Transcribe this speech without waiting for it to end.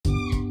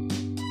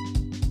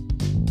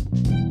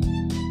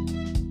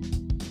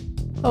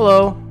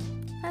Hello.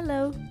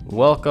 Hello.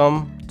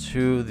 Welcome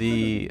to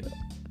the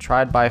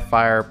Tried by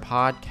Fire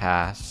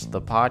podcast,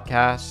 the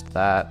podcast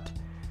that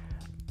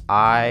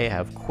I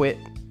have quit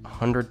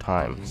 100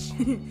 times.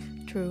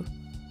 True.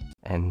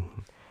 And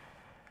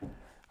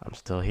I'm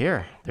still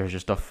here. There's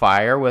just a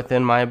fire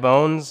within my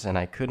bones, and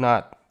I could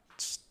not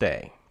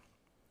stay.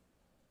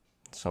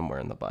 Somewhere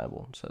in the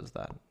Bible it says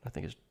that. I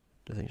think it's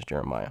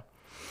Jeremiah.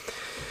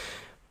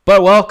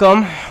 But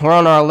welcome. We're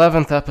on our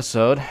 11th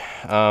episode.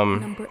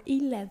 Number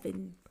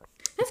 11.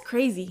 That's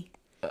crazy.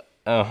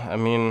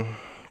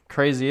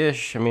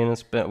 Crazy-ish.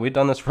 We've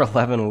done this for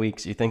 11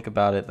 weeks. You think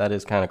about it, that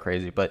is kind of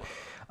crazy. But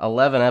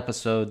 11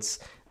 episodes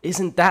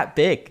isn't that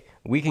big.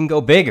 We can go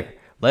bigger.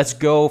 Let's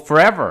go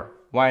forever.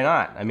 Why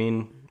not?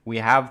 We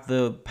have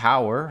the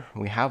power.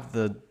 We have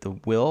the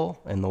will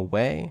and the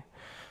way.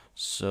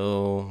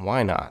 So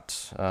why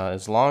not?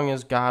 As long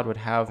as God would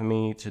have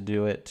me to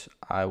do it,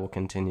 I will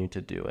continue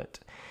to do it.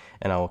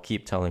 And I will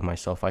keep telling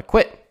myself I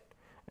quit.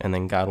 And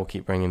then God will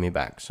keep bringing me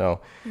back.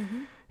 So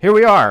here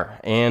we are.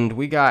 And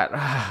we got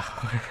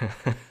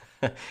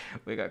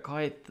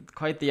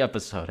quite the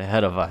episode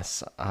ahead of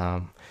us.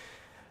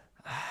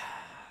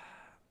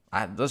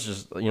 Let's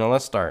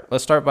start.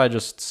 Let's start by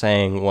just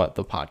saying what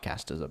the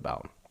podcast is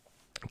about.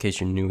 In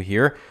case you're new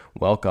here,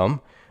 welcome.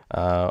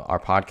 Our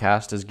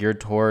podcast is geared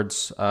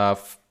towards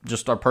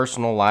just our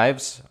personal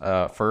lives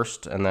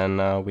first, and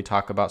then we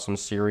talk about some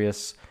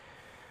serious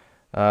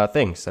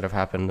things that have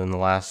happened in the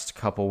last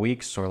couple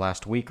weeks or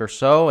last week or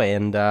so,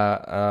 and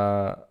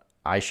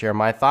I share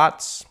my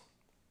thoughts.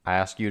 I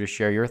ask you to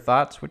share your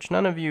thoughts, which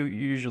none of you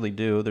usually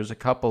do. There's a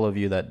couple of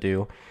you that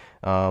do,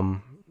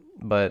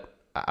 but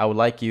I would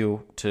like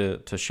you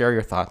to share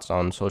your thoughts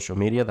on social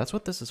media. That's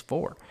what this is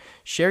for.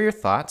 Share your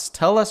thoughts.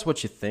 Tell us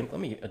what you think. Let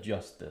me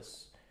adjust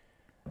this.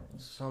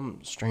 Some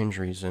strange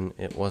reason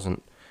it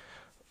wasn't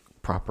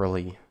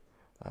properly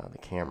the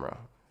camera.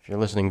 If you're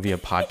listening via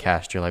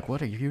podcast, you're like,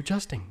 what are you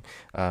adjusting?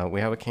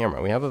 We have a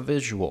camera. We have a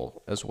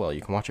visual as well.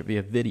 You can watch it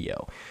via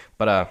video.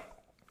 But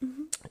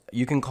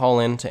you can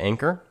call in to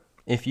Anchor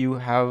if you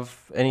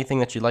have anything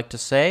that you'd like to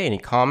say, any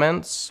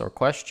comments or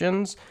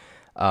questions.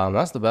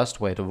 That's the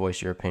best way to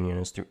voice your opinion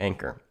is through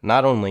Anchor.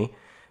 Not only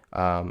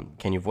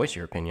can you voice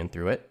your opinion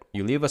through it,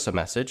 you leave us a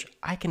message,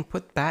 I can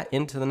put that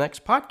into the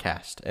next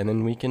podcast, and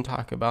then we can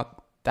talk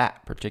about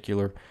that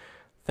particular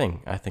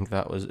thing. I think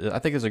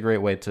it's a great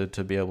way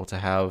to be able to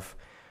have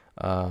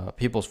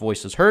people's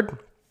voices heard,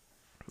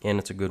 and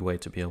it's a good way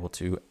to be able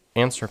to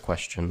answer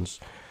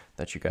questions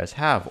that you guys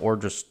have, or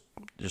just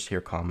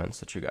hear comments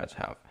that you guys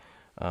have.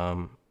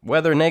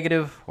 Whether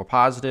negative or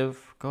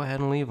positive, go ahead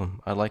and leave them.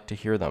 I'd like to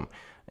hear them,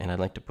 and I'd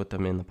like to put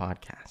them in the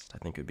podcast. I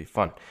think it would be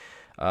fun.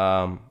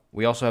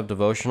 We also have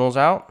devotionals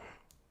out,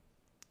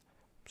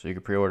 so you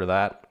can pre-order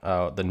that.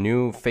 The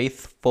new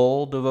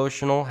Faithful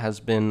devotional has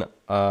been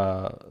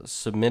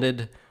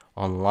submitted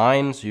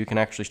online, so you can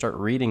actually start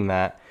reading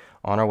that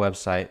on our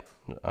website.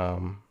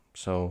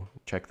 So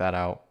check that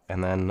out,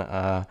 and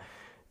then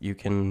you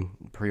can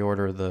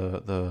pre-order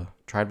the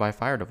Tried by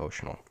Fire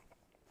devotional,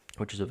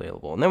 which is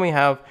available. And then we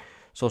have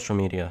social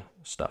media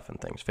stuff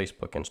and things: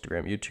 Facebook,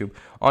 Instagram, YouTube.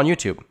 On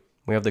YouTube,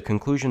 we have the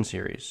Conclusion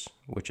series,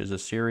 which is a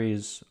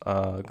series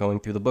going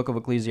through the book of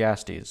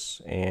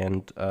Ecclesiastes.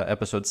 And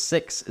episode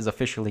 6 is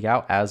officially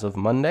out as of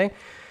Monday.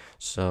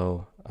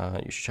 So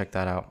you should check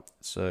that out.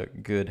 It's a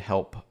good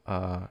help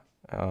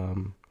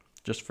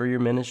just for your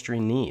ministry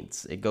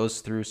needs. It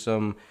goes through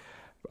some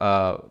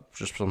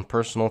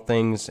personal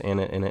things,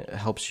 and it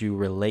helps you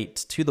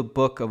relate to the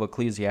book of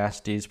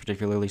Ecclesiastes,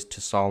 particularly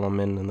to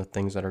Solomon and the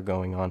things that are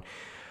going on.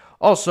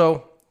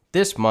 Also,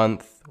 this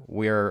month,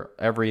 we're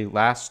every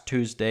last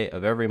Tuesday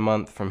of every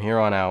month from here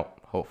on out,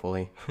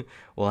 hopefully,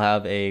 we'll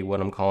have what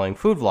I'm calling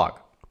food vlog.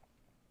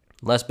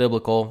 Less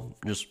biblical,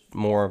 just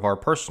more of our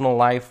personal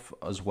life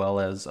as well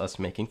as us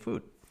making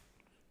food.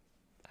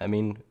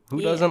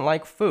 Who doesn't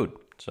like food?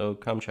 So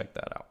come check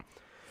that out.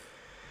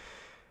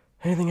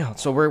 Anything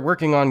else? So we're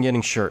working on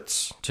getting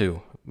shirts,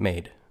 too,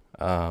 made.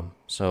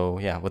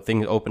 With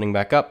things opening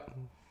back up,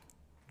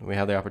 we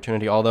have the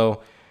opportunity,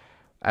 although,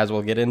 as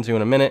we'll get into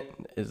in a minute,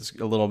 it's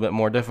a little bit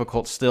more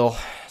difficult still.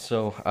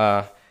 So,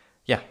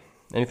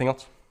 anything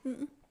else?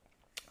 Mm-mm.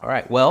 All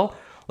right, well,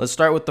 let's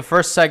start with the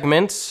first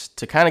segment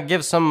to kind of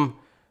give some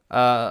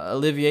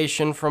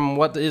alleviation from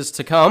what is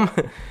to come.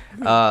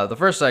 The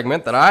first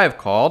segment that I've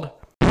called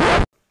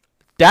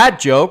Dad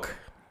Joke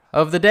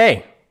of the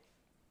Day.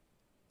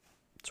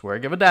 It's where I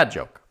give a dad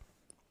joke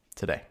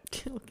today.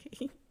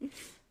 Okay.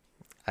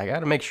 I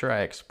got to make sure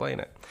I explain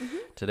it. Mm-hmm.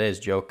 Today's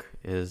joke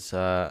is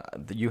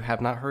that you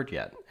have not heard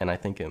yet, and I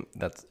think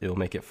it'll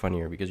make it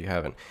funnier because you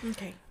haven't.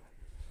 Okay.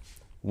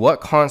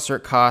 What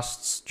concert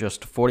costs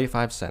just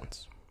 45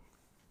 cents?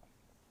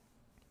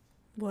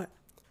 What?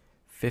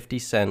 50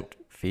 Cent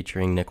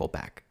featuring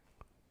Nickelback.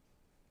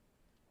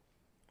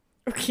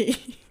 Okay.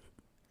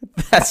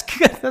 That's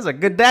good. That's a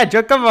good dad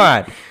joke. Come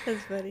on.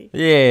 That's funny.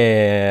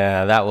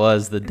 Yeah, that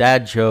was the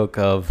dad joke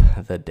of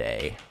the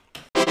day.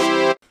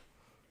 That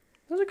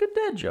was a good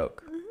dad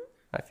joke. Mm-hmm.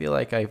 I feel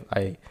like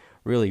I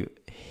really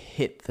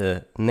hit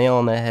the nail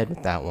on the head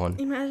with that one.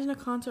 Imagine a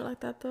concert like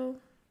that, though.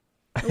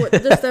 What,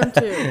 just them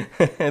two.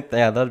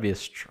 Yeah, that'd be a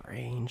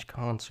strange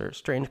concert,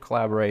 strange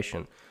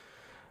collaboration.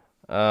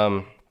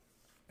 All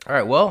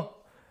right, well,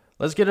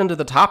 let's get into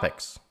the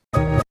topics.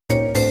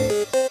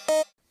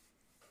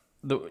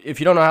 If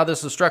you don't know how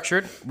this is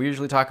structured, we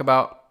usually talk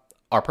about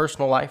our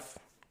personal life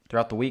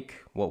throughout the week,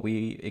 what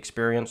we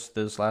experienced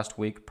this last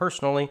week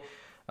personally,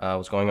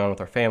 what's going on with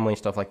our family,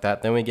 stuff like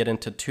that. Then we get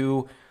into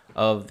two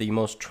of the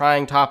most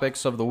trying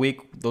topics of the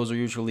week. Those are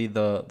usually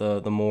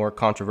the more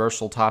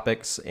controversial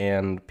topics,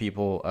 and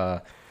people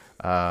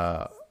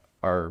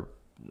are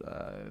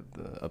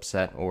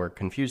upset or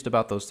confused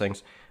about those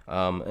things.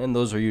 And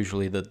those are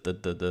usually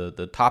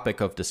the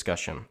topic of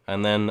discussion.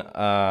 And then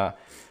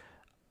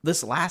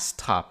this last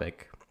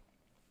topic,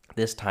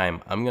 this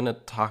time, I'm going to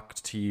talk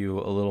to you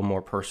a little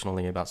more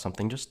personally about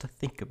something just to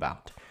think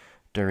about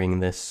during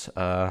this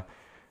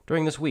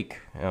week,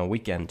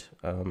 weekend,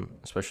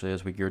 especially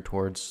as we gear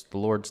towards the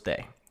Lord's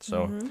Day.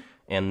 So,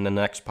 and the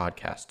next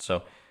podcast.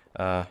 So,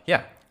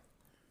 yeah,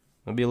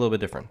 it'll be a little bit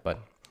different.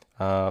 But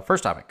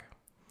first topic,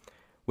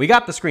 we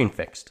got the screen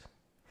fixed.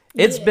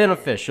 It's been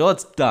official.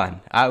 It's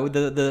done.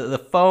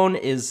 The phone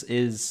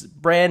is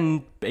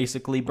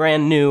basically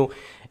brand new,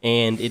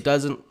 and it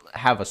doesn't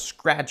have a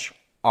scratch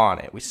on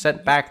it. We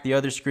sent back the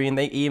other screen.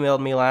 They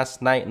emailed me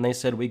last night, and they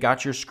said, "We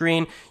got your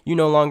screen. You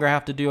no longer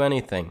have to do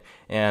anything."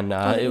 And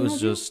it was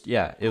just,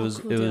 it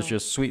was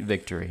just sweet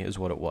victory, is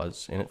what it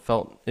was, and it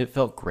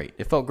felt great.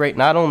 It felt great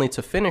not only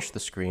to finish the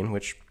screen,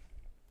 which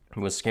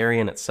was scary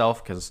in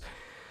itself because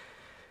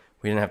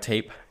we didn't have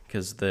tape,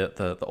 because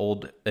the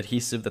old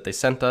adhesive that they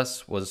sent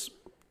us was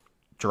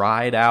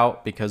dried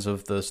out because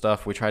of the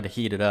stuff. We tried to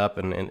heat it up,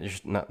 and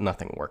just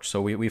nothing worked.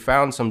 So we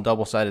found some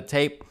double-sided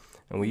tape,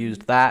 and we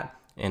used that,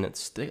 and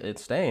it's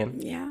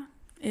staying. Yeah,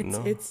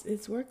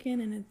 it's working,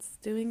 and it's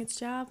doing its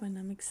job, and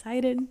I'm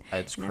excited.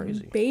 It's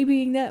crazy. I'm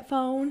babying that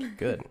phone.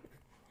 Good.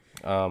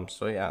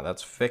 So yeah,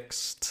 that's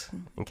fixed.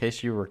 In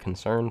case you were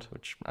concerned,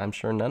 which I'm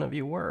sure none of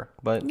you were,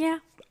 but Yeah,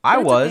 I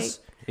that's was.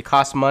 okay. It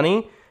costs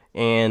money,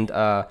 and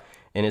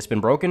it's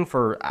been broken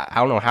for I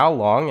don't know how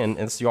long, and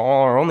it's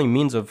our only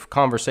means of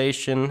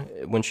conversation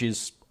when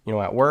she's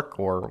at work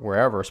or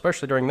wherever,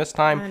 especially during this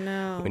time. I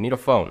know. We need a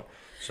phone.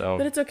 So,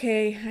 But it's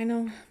okay. I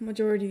know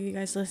majority of you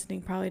guys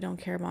listening probably don't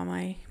care about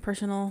my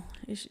personal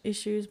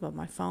issues, but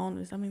my phone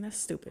is, that's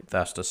stupid.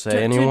 that's to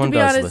say anyone to be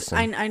does honest,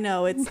 listen. I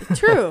know, it's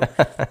true.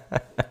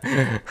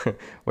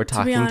 We're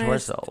talking to be honest, to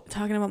ourselves.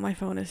 Talking about my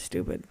phone is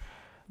stupid,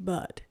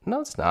 but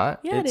No, it's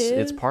not. Yeah, It's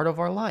is. part of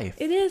our life.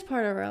 It is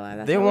part of our life.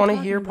 That's They what we're want to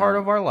talking hear part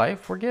about. of our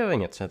life. We're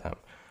giving it to them.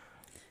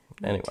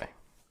 Anyway,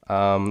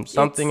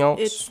 something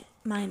else. It's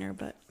minor,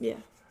 but yeah.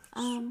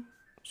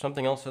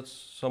 Something else that's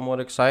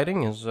somewhat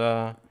exciting is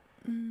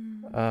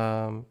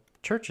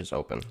churches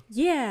open.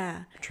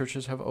 Yeah.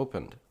 Churches have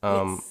opened.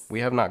 It's-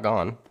 We have not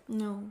gone,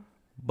 No.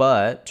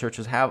 but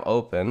churches have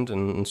opened,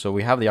 and so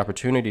we have the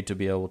opportunity to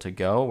be able to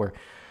go. We're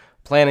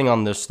planning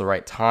on this the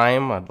right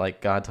time. I'd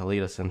like God to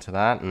lead us into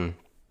that, and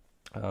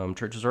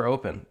churches are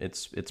open.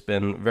 It's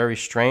been very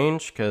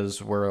strange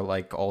because we're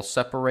like all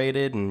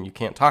separated, and you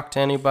can't talk to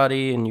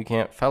anybody, and you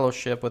can't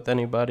fellowship with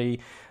anybody.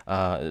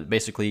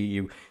 Basically,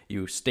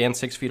 you stand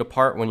 6 feet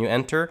apart when you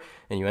enter,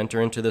 and you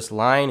enter into this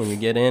line, and you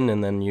get in,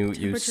 and then you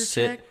Temperature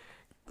sit. check.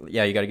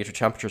 Yeah, you got to get your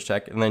temperature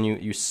checked, and then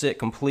you sit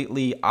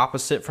completely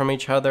opposite from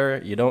each other.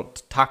 You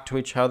don't talk to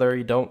each other.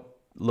 You don't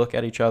look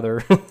at each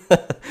other.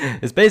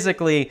 It's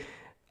basically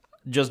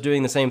just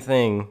doing the same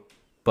thing,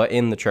 but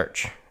in the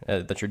church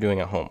that you're doing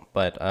at home.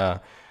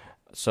 But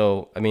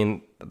so I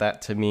mean,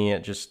 that to me,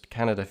 it just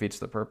kind of defeats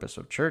the purpose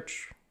of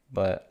church.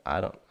 But I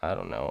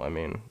don't know. I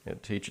mean,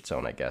 to each its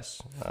own, I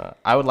guess.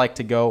 I would like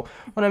to go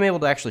when I'm able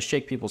to actually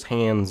shake people's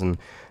hands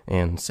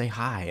and say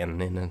hi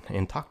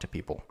and talk to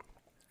people.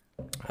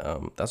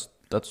 That's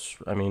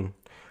I mean,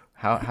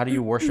 how do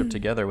you worship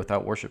together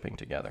without worshiping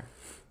together?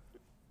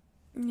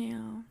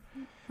 Yeah.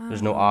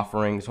 There's no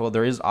offerings. Well,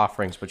 there is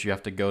offerings, but you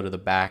have to go to the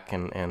back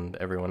and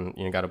everyone,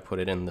 got to put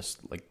it in this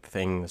like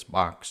thing, this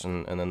box,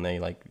 and then they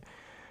like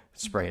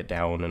spray it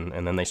down,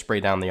 and then they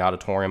spray down the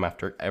auditorium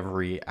after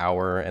every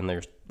hour, and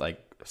there's like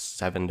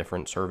 7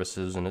 different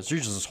services, and it's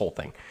usually this whole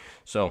thing.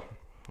 So,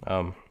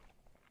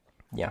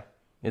 yeah,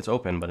 it's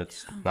open, but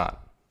it's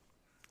not,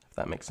 if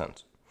that makes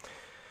sense.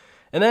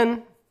 And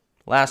then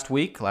last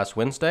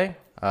Wednesday,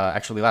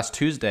 actually last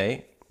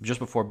Tuesday, just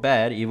before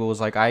bed, Eva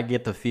was like, I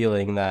get the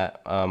feeling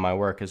that my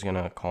work is going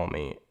to call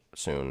me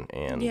soon,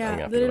 and I'm going to have to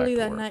go back literally to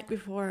that work. night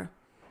before.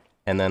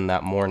 And then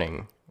that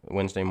morning,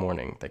 Wednesday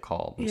morning, they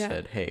called and Yeah.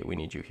 said, hey, we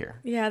need you here.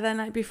 Yeah, that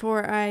night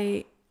before,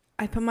 I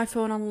put my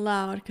phone on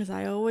loud because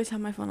I always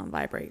have my phone on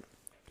vibrate.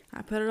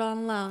 I put it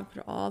on loud, put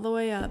it all the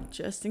way up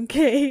just in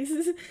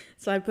case.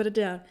 So I put it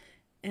down.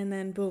 And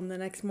then, boom, the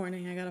next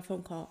morning I got a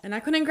phone call. And I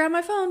couldn't grab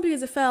my phone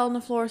because it fell on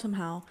the floor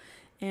somehow.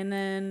 And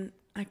then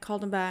I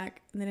called them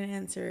back and they didn't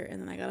answer.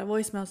 And then I got a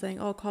voicemail saying,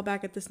 oh, call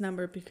back at this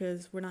number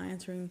because we're not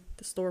answering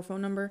the store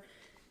phone number.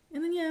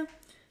 And then, yeah.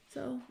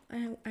 So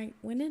I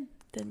went in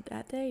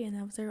that day and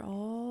I was there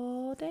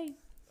all day.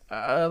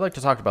 I'd like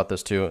to talk about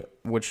this too,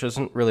 which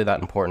isn't really that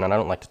important, and I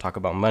don't like to talk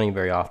about money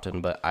very often,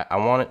 but I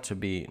want it to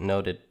be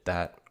noted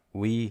that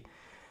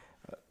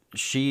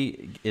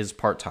she is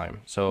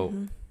part-time, so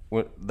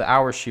the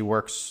hours she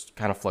works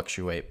kind of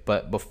fluctuate.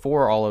 But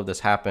before all of this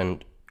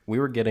happened, we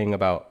were getting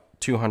about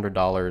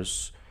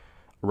 $200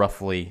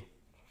 roughly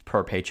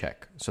per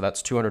paycheck. So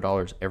that's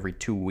 $200 every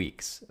 2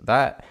 weeks.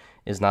 That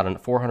is not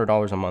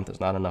 $400 a month is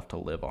not enough to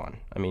live on.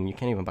 I mean, you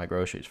can't even buy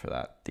groceries for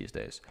that these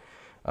days.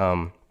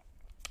 So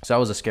that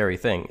was a scary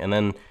thing. And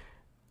then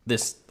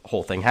this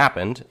whole thing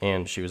happened,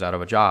 and she was out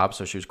of a job,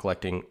 so she was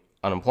collecting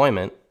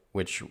unemployment,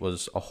 which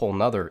was a whole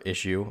nother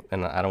issue,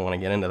 and I don't want to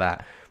get into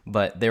that.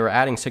 But they were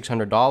adding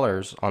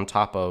 $600 on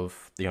top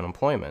of the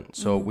unemployment,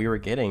 so we were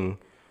getting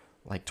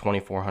like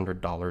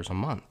 $2,400 a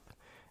month,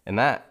 and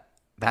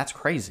that's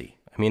crazy.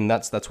 I mean,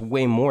 that's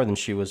way more than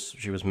she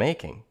was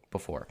making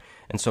before.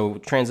 And so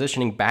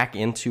transitioning back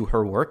into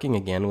her working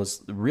again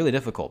was really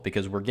difficult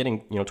because we're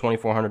getting,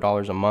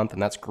 $2,400 a month,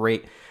 and that's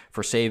great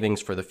for savings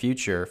for the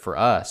future for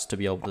us to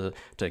be able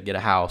to get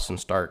a house and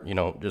start,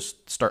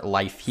 just start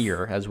life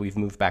here as we've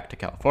moved back to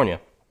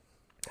California.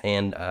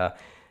 And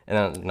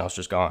then now it's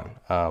just gone,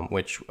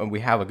 which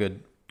we have a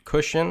good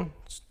cushion,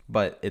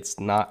 but it's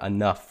not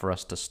enough for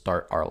us to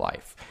start our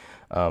life.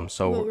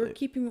 So Well, we're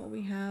keeping what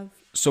we have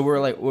so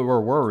we're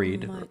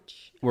worried.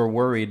 much. We're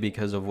worried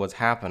because of what's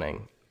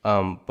happening.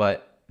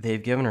 But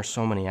they've given her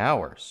so many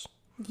hours.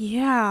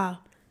 Yeah.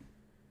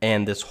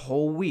 And this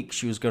whole week,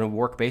 she was going to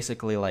work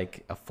basically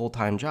like a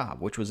full-time job,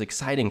 which was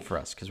exciting for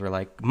us because we're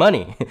like,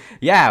 money.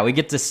 Yeah, we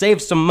get to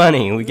save some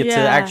money. We get to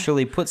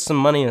actually put some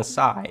money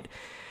aside.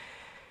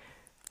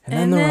 And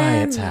then the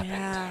riots happened.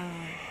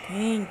 Yeah.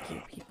 Thank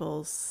you,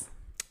 peoples.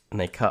 And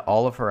they cut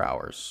all of her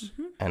hours.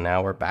 And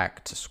now we're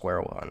back to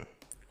square one.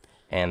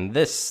 And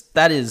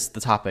that is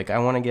the topic I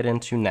want to get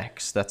into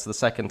next. That's the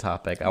second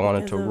topic. I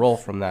wanted to roll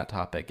from that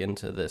topic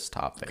into this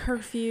topic.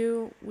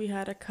 Curfew, we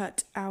had to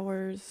cut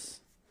hours.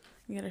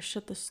 We got to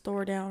shut the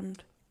store down.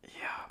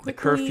 Yeah. The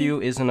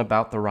curfew isn't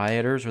about the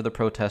rioters or the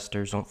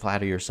protesters. Don't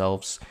flatter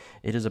yourselves.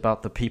 It is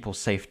about the people's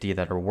safety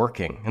that are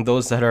working and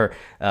those that are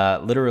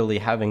literally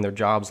having their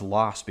jobs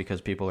lost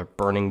because people are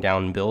burning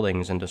down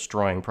buildings and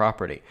destroying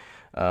property.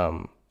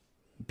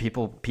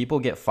 People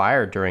get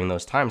fired during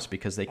those times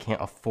because they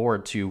can't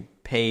afford to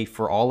pay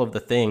for all of the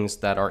things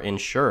that are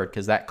insured,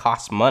 because that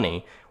costs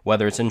money,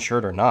 whether it's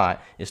insured or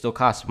not. It still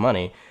costs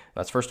money.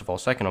 That's first of all.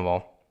 Second of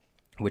all,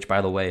 which,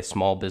 by the way,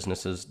 small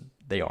businesses,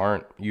 they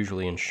aren't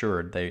usually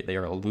insured. They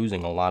are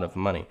losing a lot of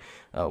money,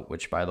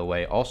 which, by the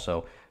way,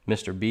 also,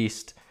 Mr.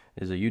 Beast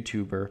is a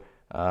YouTuber,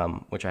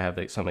 which I have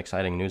some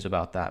exciting news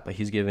about that, but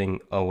he's giving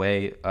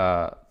away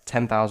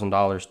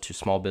 $10,000 to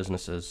small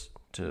businesses,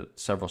 to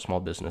several small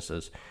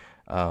businesses,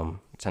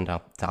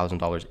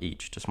 $10,000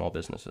 each to small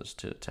businesses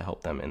to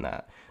help them in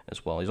that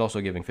as well. He's also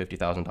giving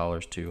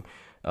 $50,000 to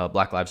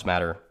Black Lives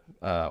Matter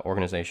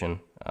organization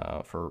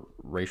for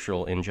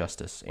racial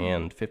injustice,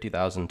 and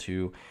 $50,000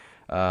 to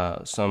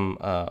some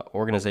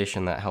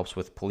organization that helps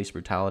with police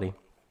brutality.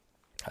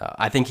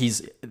 I think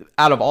he's,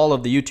 out of all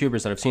of the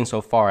YouTubers that I've seen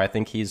so far, I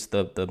think he's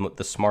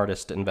the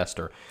smartest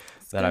investor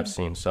that I've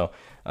seen. So,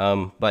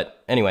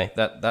 but anyway,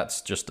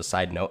 that's just a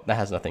side note. That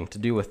has nothing to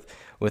do with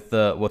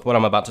what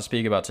I'm about to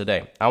speak about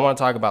today. I want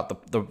to talk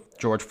about the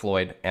George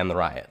Floyd and the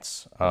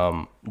riots.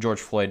 George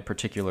Floyd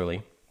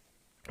particularly,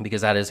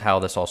 because that is how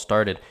this all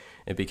started.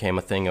 It became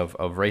a thing of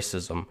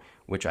racism,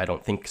 which I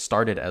don't think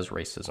started as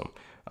racism.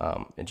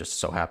 It just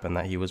so happened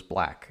that he was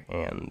black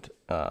and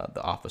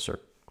the officer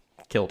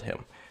killed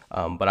him.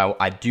 But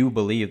I do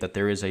believe that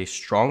there is a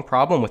strong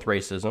problem with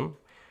racism.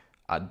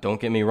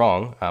 Don't get me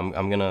wrong.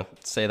 I'm gonna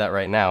say that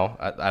right now.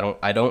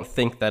 I don't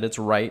think that it's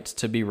right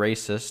to be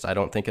racist. I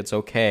don't think it's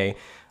okay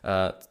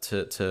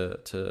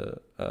to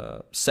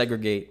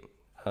segregate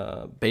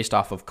based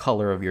off of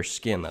color of your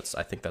skin.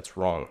 I think that's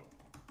wrong.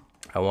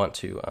 I want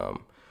to.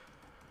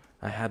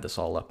 I had this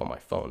all up on my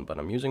phone, but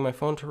I'm using my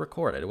phone to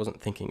record it. I wasn't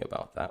thinking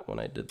about that when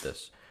I did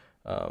this.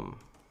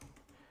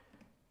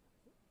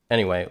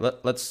 Anyway,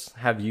 let's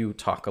have you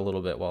talk a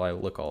little bit while I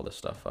look all this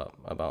stuff up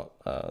about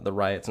the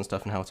riots and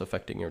stuff and how it's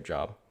affecting your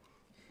job.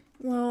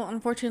 Well,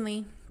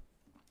 unfortunately,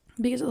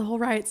 because of the whole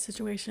riot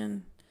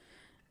situation,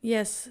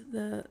 yes,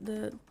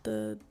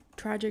 the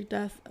tragic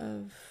death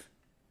of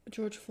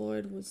George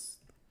Floyd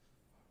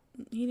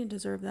he didn't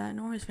deserve that,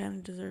 nor his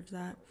family deserves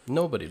that.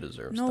 Nobody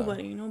deserves that.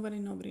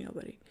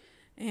 Nobody.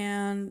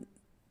 And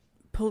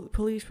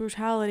police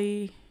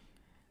brutality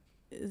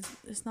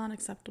is not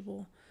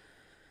acceptable.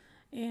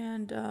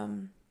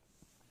 And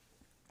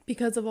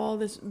because of all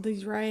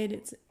these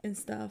riots and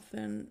stuff,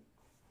 and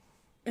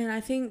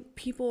I think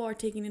people are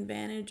taking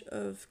advantage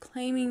of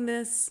claiming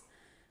this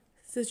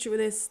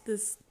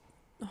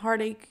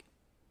heartache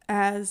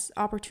as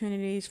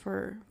opportunities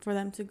for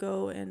them to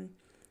go and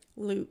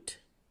loot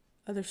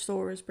other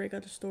stores, break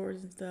other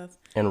stores and stuff.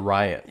 And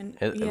riot. And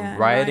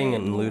Rioting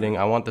riot, and looting,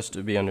 I want this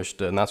to be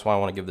understood, and that's why I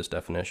want to give this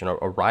definition.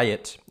 A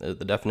riot, the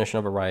definition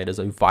of a riot is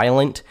a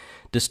violent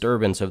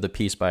disturbance of the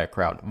peace by a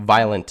crowd.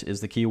 Violent is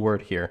the key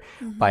word here.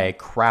 By a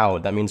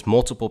crowd, that means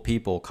multiple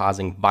people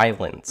causing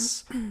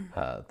violence.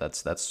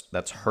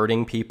 That's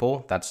hurting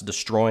people, that's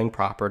destroying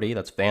property,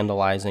 that's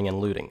vandalizing and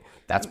looting.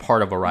 That's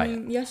part of a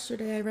riot.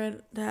 Yesterday I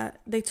read that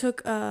they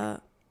took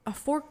a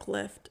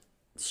forklift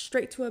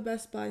straight to a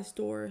Best Buy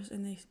stores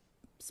and they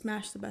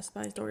smashed the Best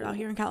Buy store out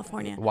here in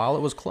California. While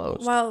it was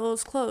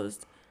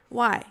closed.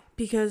 Why?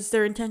 Because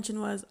their intention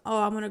was,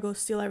 I'm going to go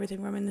steal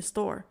everything from in the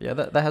store. Yeah,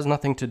 that has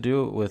nothing to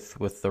do with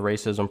the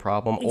racism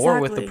problem or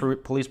with the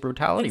police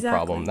brutality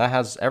problem. That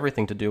has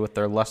everything to do with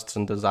their lusts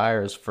and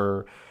desires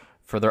for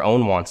their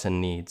own wants and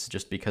needs.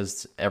 Just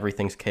because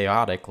everything's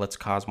chaotic, let's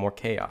cause more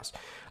chaos.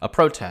 A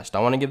protest. I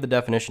want to give the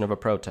definition of a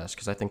protest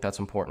because I think that's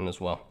important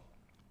as well.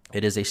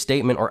 It is a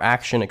statement or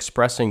action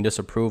expressing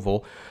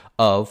disapproval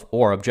of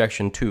or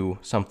objection to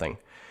something,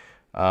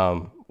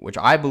 which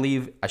I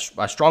believe,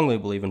 I strongly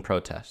believe in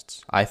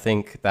protests. I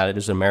think that it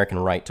is an American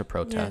right to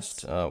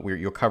protest. Yes.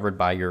 You're covered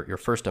by your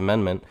First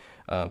Amendment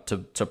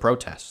to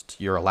protest.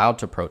 You're allowed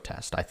to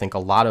protest. I think a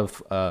lot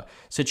of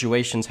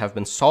situations have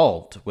been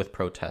solved with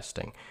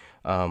protesting.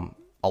 A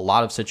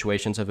lot of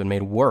situations have been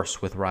made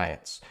worse with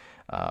riots.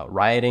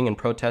 Rioting and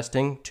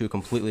protesting, two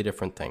completely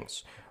different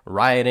things.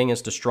 Rioting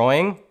is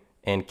destroying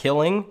and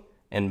killing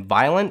and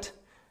violent.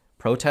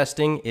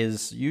 Protesting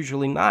is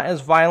usually not as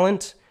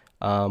violent,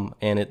 and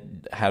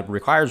it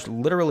requires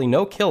literally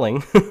no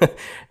killing,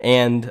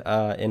 and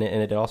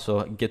it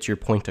also gets your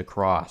point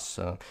across.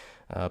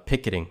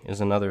 Picketing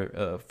is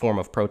another form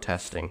of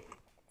protesting.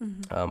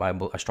 I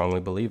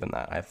strongly believe in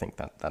that. I think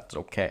that's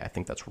okay. I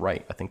think that's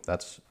right. I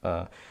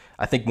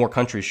think more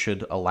countries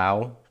should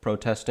allow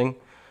protesting,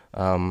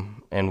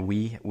 and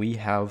we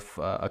have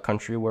a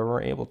country where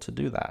we're able to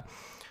do that.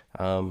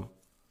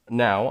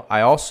 Now,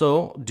 I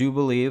also do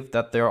believe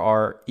that there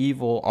are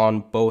evil on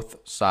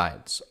both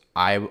sides.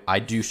 I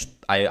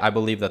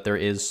believe that there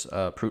is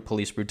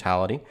police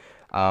brutality.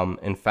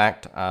 In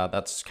fact,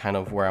 that's kind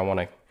of where I want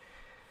to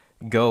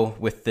go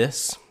with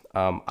this.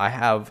 I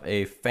have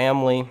a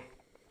family.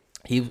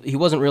 He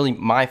wasn't really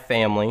my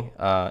family.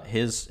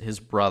 His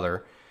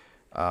brother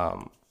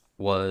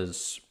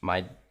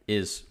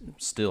is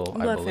still,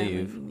 blood I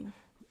believe. Family,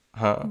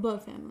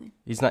 blood family.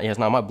 He's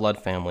not my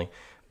blood family.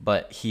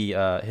 But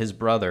his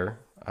brother,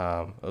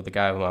 the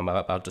guy who I'm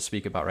about to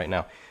speak about right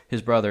now,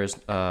 his brother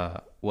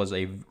was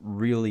a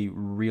really,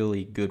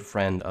 really good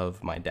friend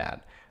of my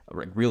dad.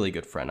 A really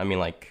good friend. I mean,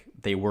 like,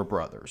 they were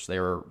brothers. They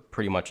were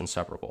pretty much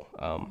inseparable.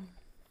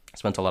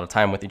 Spent a lot of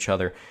time with each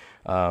other.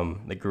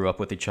 They grew up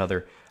with each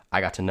other.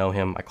 I got to know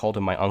him. I called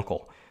him my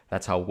uncle.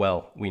 That's how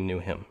well we knew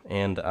him.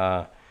 And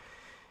I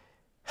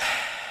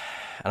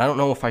don't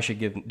know if I should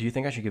do you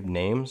think I should give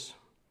names?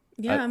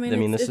 Yeah, I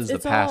mean, this is the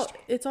past.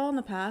 It's all in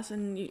the past,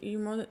 and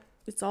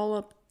it's all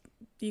up.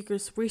 You can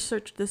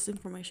research this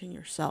information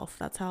yourself.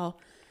 That's how.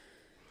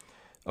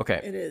 Okay.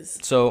 It is.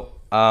 So,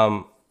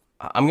 I'm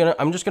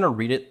just gonna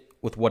read it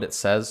with what it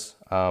says.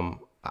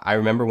 I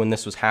remember when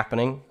this was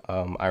happening.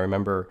 I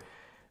remember,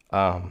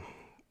 how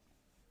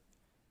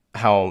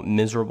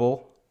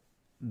miserable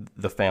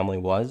the family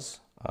was.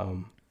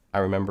 I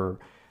remember,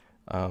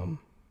 our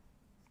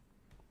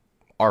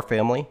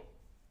family.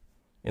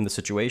 In the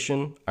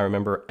situation, I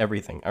remember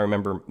everything. I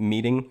remember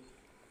meeting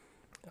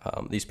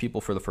these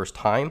people for the first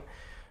time,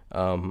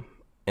 and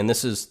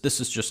this is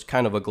just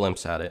kind of a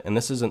glimpse at it. And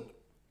this isn't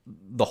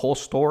the whole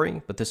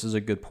story, but this is a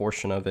good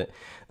portion of it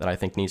that I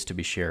think needs to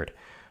be shared.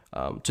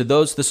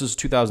 This is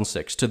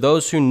 2006. To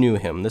those who knew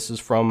him, this is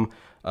from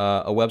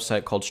a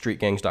website called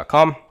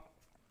StreetGangs.com.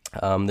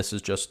 This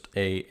is just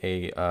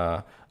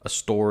a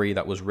story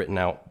that was written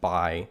out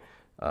by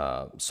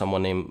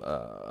someone named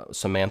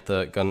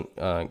Samantha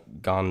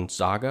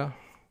Gonzaga,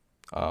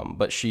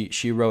 but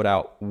she wrote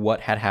out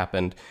what had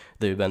happened,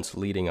 the events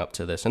leading up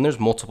to this. And there's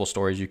multiple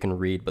stories you can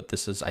read, but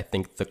this is, I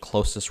think, the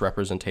closest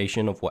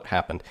representation of what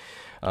happened.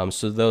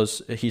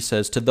 He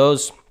says, to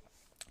those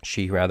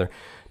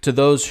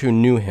who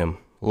knew him,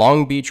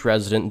 Long Beach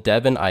resident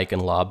Devin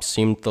Eichenlaub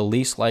seemed the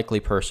least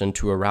likely person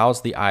to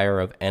arouse the ire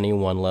of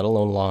anyone, let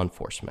alone law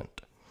enforcement.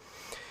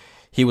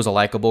 He was a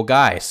likable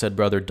guy, said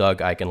brother Doug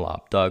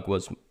Eichenlaub. Doug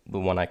was the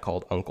one I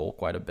called uncle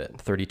quite a bit.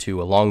 32,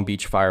 a Long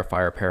Beach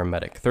firefighter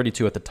paramedic.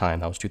 32 at the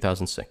time. That was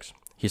 2006.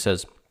 He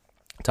says,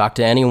 talk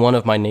to any one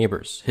of my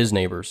neighbors, his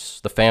neighbors,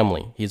 the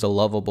family. He's a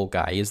lovable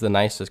guy. He's the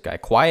nicest guy.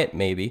 Quiet,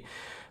 maybe,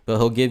 but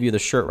he'll give you the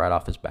shirt right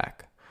off his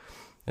back.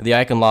 The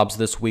Eichenlaubs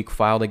this week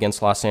filed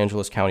against Los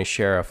Angeles County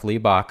Sheriff Lee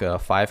Baca a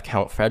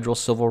 5-count federal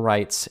civil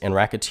rights and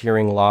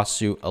racketeering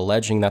lawsuit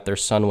alleging that their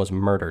son was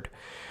murdered.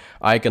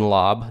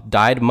 Eichenlaub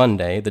died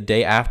Monday, the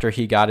day after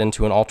he got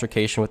into an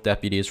altercation with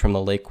deputies from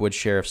the Lakewood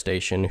Sheriff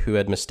Station who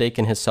had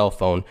mistaken his cell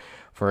phone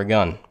for a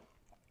gun.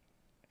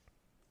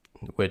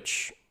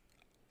 Which,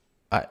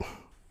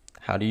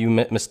 How do you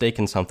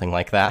mistaken something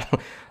like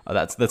that?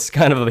 That's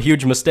kind of a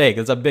huge mistake.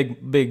 It's a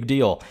big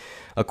deal.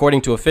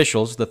 According to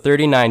officials, the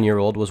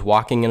 39-year-old was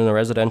walking in the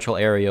residential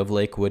area of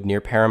Lakewood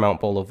near Paramount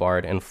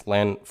Boulevard and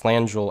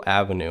Flangel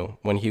Avenue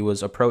when he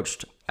was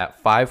approached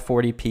at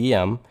 5:40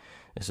 p.m.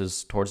 This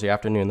is towards the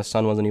afternoon. The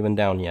sun wasn't even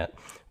down yet.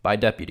 By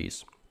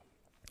deputies.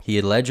 He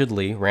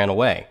allegedly ran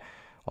away,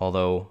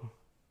 although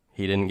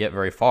he didn't get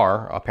very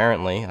far.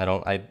 Apparently, I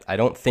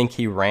don't think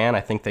he ran.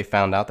 I think they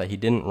found out that he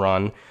didn't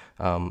run,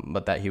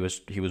 but that he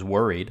was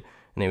worried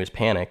and he was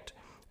panicked.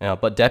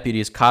 But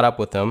deputies caught up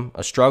with him.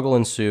 A struggle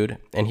ensued,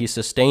 and he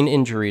sustained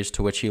injuries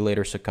to which he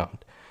later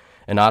succumbed.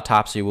 An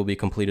autopsy will be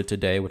completed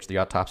today, which the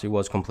autopsy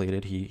was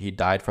completed. He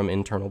died from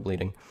internal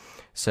bleeding,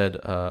 said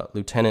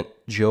Lieutenant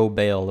Joe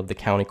Bale of the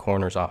county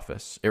coroner's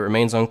office. It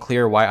remains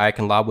unclear why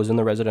Eichenlaub was in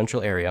the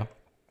residential area,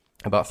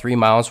 about 3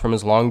 miles from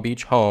his Long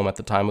Beach home at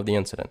the time of the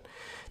incident.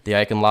 The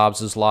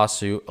Eichenlaubs'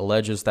 lawsuit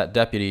alleges that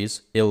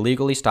deputies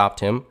illegally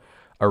stopped him,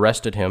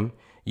 arrested him,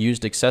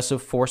 used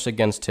excessive force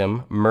against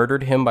him,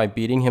 murdered him by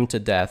beating him to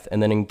death,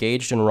 and then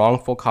engaged in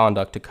wrongful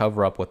conduct to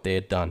cover up what they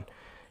had done.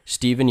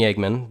 Stephen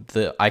Yeagman,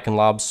 the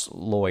Eichenlaub's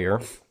lawyer,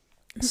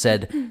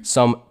 said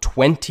some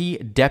 20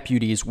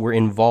 deputies were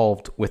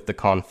involved with the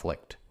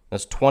conflict.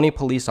 That's 20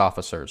 police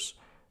officers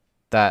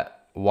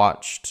that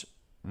watched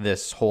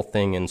this whole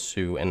thing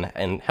ensue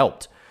and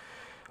helped,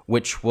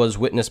 which was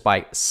witnessed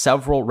by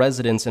several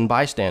residents and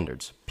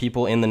bystanders.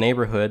 People in the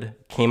neighborhood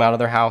came out of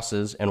their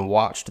houses and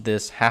watched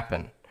this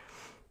happen.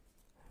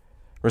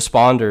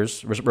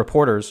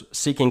 Reporters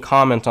seeking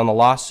comment on the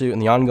lawsuit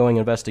and the ongoing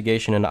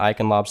investigation into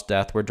Eichenlaub's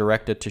death were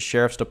directed to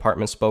Sheriff's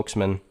Department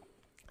spokesman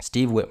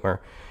Steve Whitmer.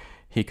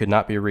 He could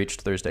not be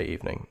reached Thursday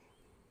evening.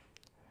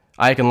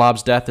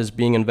 Eichenlaub's death is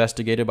being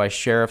investigated by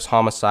sheriff's,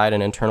 homicide,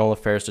 and internal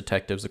affairs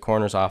detectives, the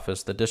coroner's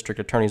office, the district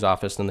attorney's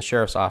office, and the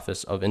sheriff's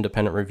office of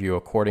independent review,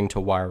 according to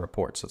Wire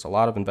reports. It's a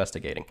lot of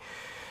investigating.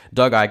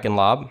 Doug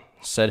Eichenlaub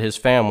said his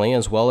family,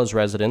 as well as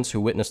residents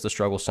who witnessed the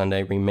struggle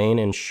Sunday, remain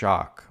in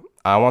shock.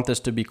 I want this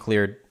to be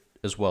cleared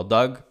as well.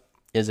 Doug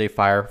is a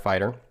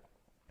firefighter.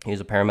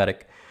 He's a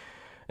paramedic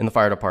in the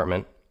fire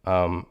department.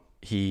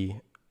 He,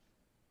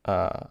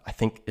 I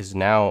think, is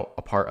now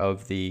a part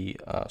of the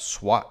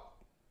SWAT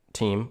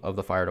team of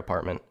the fire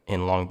department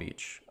in Long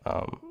Beach.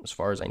 As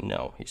far as I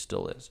know, he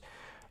still is.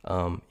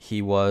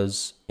 He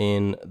was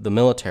in the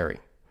military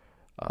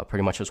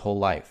pretty much his whole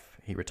life.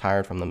 He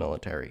retired from the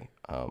military.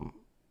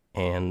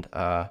 And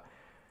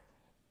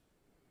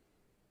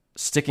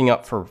sticking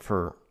up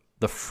for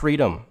the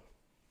freedom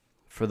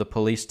for the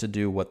police to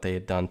do what they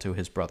had done to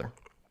his brother,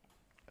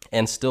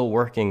 and still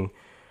working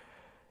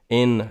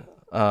in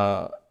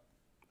a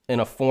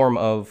form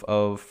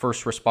of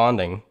first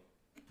responding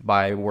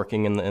by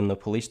working in the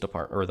police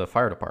department or the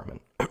fire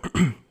department.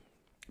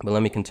 But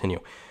let me continue.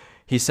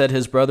 He said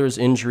his brother's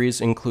injuries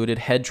included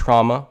head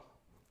trauma,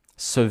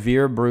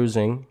 severe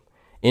bruising,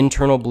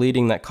 internal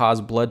bleeding that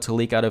caused blood to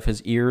leak out of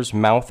his ears,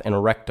 mouth,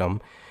 and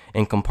rectum,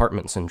 and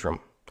compartment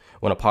syndrome.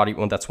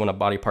 That's when a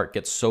body part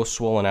gets so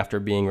swollen after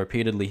being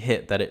repeatedly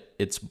hit that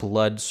its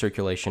blood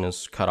circulation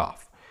is cut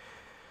off.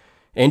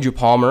 Andrew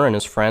Palmer and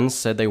his friends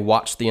said they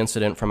watched the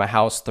incident from a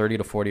house 30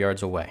 to 40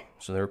 yards away.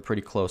 So they were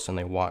pretty close and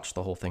they watched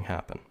the whole thing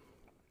happen.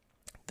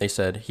 They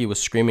said he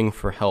was screaming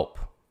for help,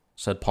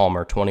 said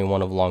Palmer,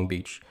 21 of Long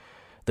Beach.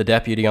 The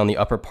deputy on the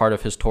upper part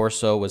of his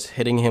torso was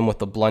hitting him with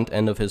the blunt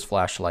end of his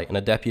flashlight, and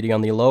a deputy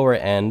on the lower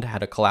end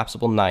had a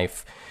collapsible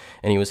knife,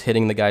 and he was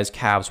hitting the guy's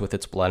calves with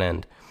its blunt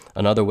end.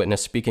 Another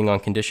witness, speaking on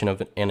condition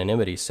of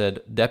anonymity,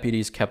 said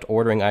deputies kept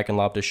ordering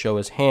Eichenlaub to show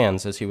his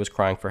hands as he was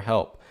crying for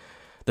help.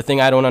 The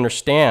thing I don't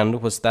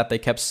understand was that they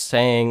kept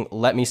saying,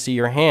 "Let me see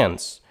your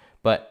hands."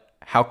 But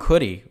how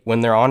could he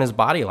when they're on his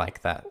body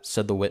like that,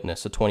 said the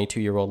witness, a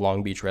 22-year-old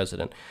Long Beach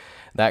resident.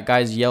 That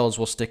guy's yells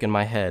will stick in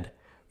my head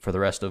for the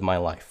rest of my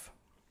life.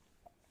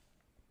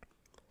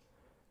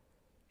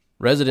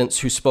 Residents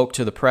who spoke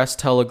to the Press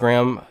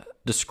Telegram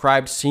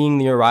described seeing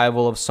the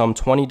arrival of some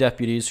 20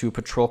 deputies whose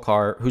patrol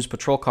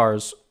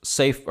cars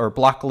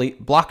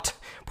blocked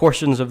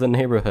portions of the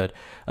neighborhood.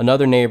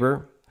 Another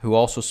neighbor, who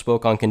also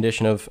spoke on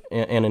condition of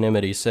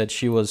anonymity, said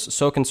she was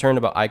so concerned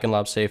about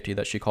Eichenlaub's safety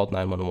that she called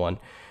 911.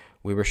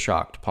 We were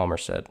shocked, Palmer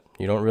said.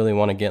 You don't really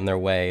want to get in their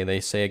way. They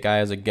say a guy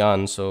has a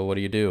gun, so what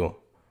do?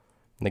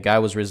 The guy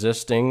was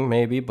resisting,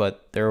 maybe,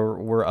 but there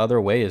were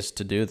other ways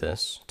to do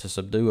this, to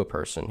subdue a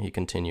person, he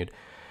continued.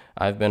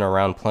 I've been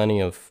around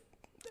plenty of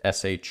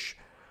SH,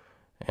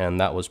 and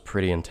that was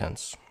pretty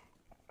intense.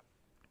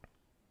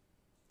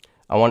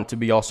 I want it to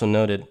be also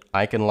noted,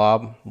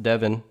 Eichenlaub,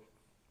 Devin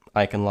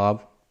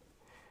Eichenlaub,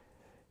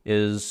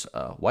 is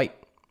white,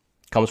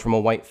 comes from a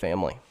white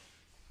family.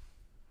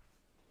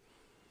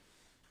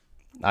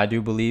 I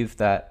do believe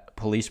that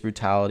police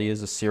brutality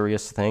is a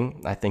serious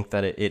thing. I think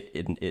that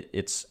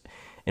it's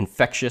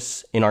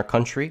infectious in our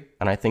country,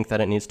 and I think that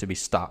it needs to be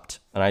stopped.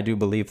 And I do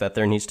believe that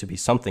there needs to be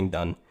something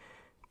done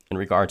in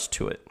regards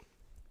to it.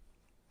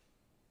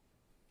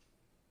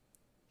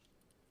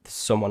 This is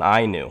someone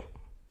I knew.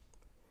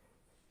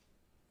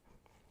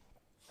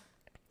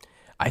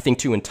 I think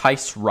to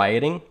entice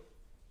rioting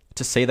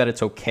to say that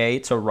it's okay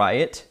to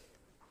riot,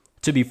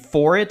 to be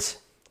for it,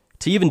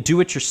 to even do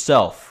it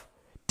yourself,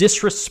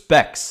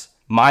 disrespects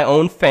my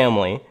own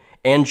family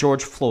and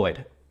George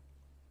Floyd.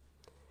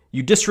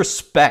 You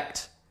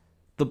disrespect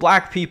the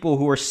black people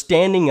who are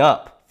standing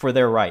up for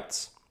their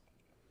rights.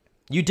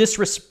 You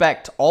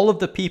disrespect all of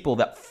the people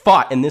that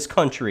fought in this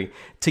country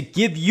to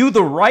give you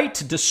the right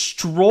to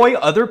destroy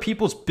other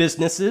people's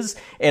businesses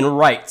and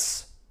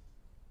rights.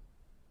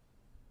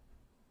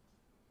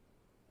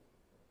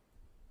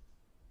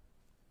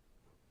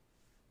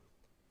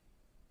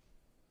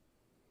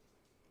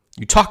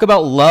 You talk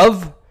about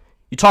love,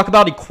 you talk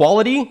about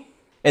equality,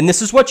 and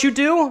this is what you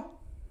do?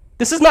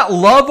 This is not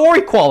love or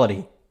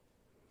equality.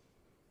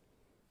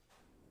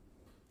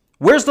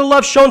 Where's the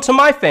love shown to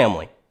my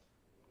family?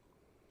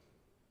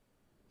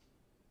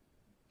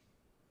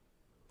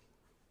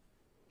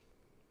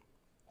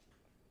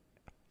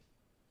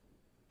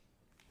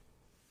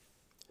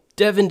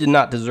 Devin did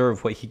not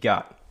deserve what he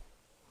got.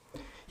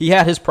 He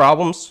had his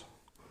problems,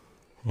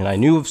 and I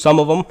knew of some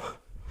of them,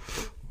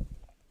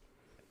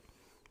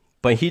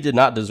 but he did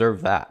not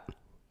deserve that.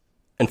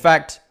 In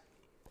fact,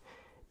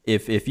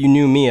 if you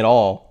knew me at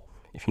all,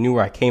 if you knew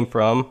where I came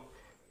from,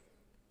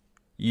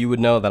 you would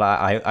know that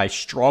I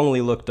strongly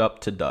looked up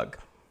to Doug.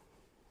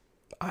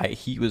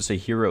 He was a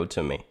hero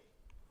to me.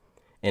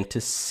 And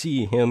to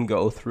see him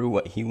go through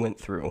what he went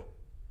through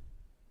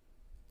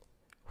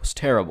was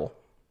terrible.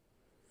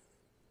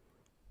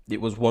 It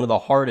was one of the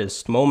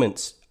hardest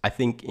moments, I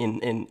think,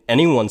 in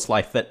anyone's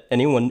life, that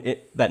anyone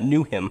that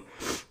knew him.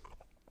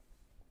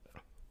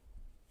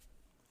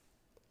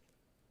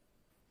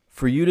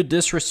 For you to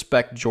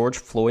disrespect George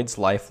Floyd's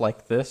life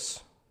like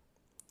this,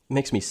 it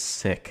makes me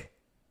sick.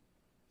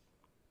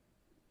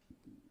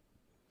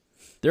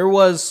 There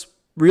was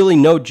really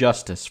no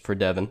justice for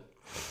Devin.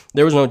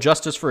 There was no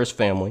justice for his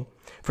family.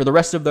 For the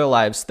rest of their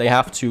lives, they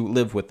have to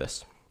live with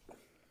this.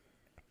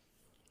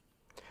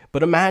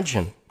 But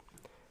imagine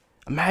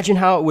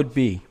how it would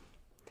be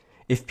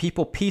if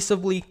people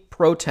peaceably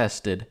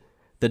protested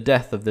the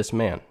death of this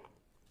man.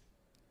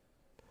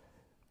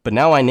 But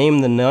now I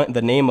name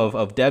the name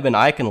of Devin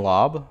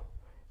Eichenlaub,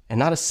 and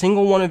not a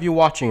single one of you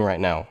watching right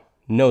now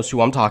knows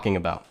who I'm talking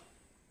about.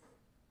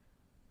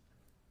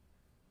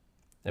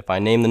 If I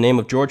name the name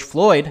of George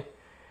Floyd,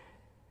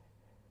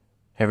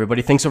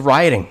 everybody thinks of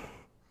rioting.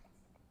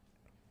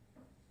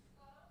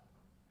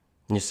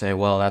 And you say,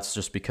 well, that's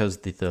just because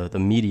the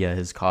media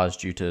has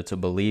caused you to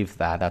believe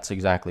that. That's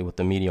exactly what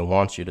the media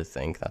wants you to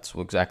think. That's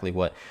exactly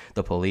what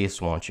the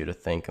police want you to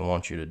think and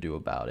want you to do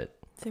about it.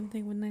 Same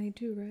thing with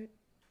 92, right?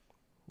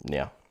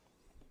 Yeah.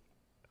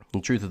 The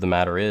truth of the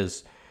matter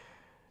is,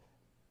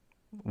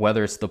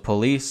 whether it's the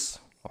police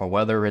or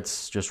whether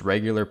it's just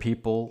regular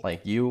people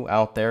like you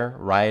out there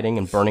rioting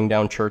and burning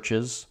down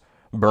churches,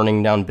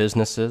 burning down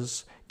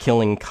businesses,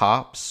 killing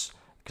cops,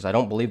 because I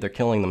don't believe they're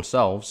killing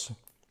themselves.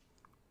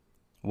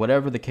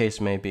 Whatever the case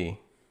may be,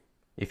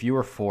 if you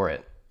are for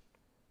it,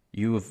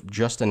 you have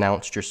just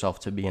announced yourself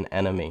to be an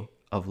enemy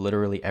of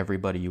literally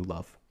everybody you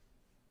love.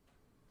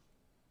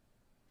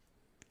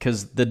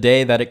 Because the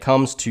day that it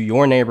comes to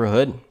your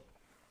neighborhood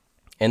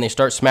and they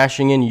start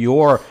smashing in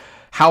your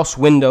house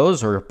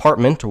windows or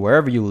apartment or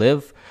wherever you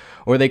live,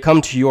 or they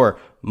come to your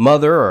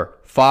mother or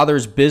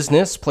father's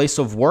business, place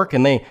of work,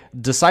 and they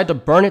decide to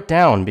burn it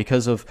down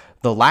because of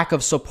the lack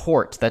of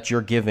support that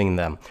you're giving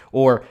them.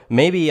 Or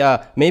maybe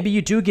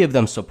you do give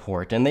them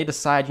support and they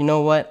decide, you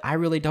know what, I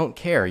really don't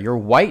care. You're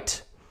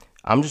white,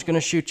 I'm just going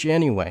to shoot you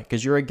anyway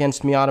because you're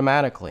against me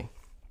automatically.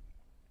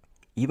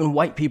 Even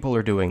white people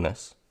are doing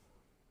this.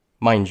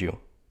 Mind you,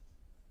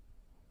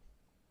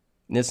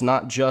 it's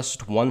not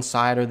just one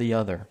side or the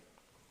other.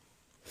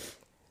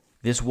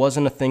 This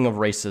wasn't a thing of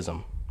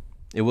racism.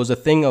 It was a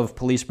thing of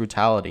police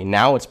brutality.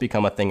 Now it's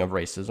become a thing of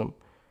racism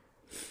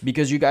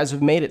because you guys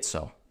have made it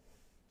so.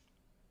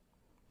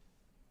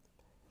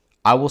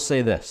 I will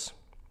say this.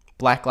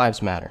 Black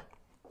lives matter.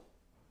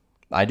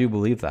 I do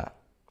believe that.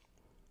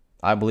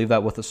 I believe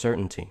that with a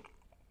certainty.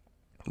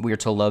 We are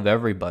to love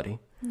everybody.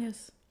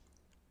 Yes.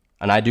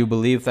 And I do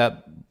believe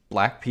that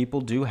black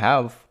people do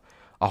have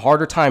a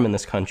harder time in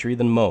this country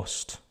than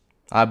most.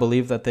 I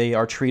believe that they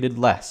are treated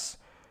less.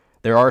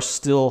 There are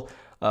still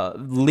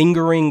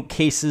lingering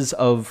cases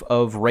of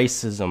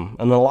racism,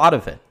 and a lot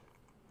of it.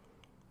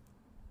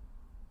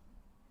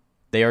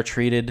 They are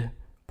treated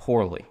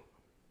poorly.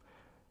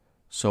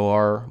 So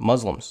are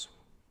Muslims.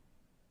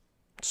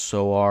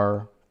 So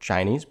are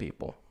Chinese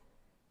people,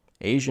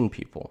 Asian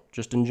people,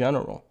 just in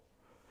general.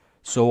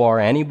 So are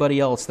anybody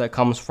else that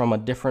comes from a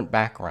different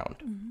background.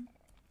 Mm-hmm.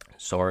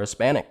 So are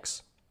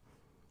Hispanics.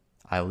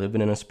 I live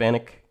with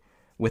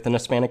an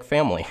Hispanic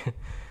family.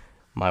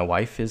 My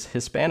wife is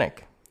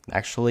Hispanic.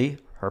 Actually,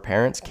 her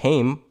parents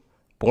came,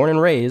 born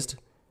and raised,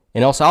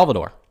 in El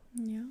Salvador.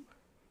 Yeah.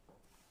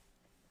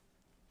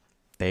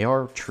 They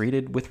are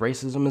treated with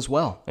racism as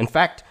well. In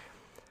fact,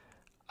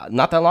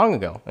 not that long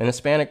ago, an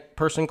Hispanic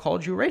person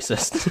called you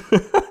racist,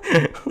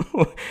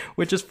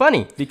 which is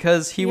funny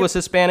because he was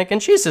Hispanic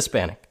and she's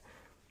Hispanic.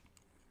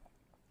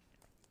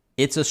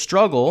 It's a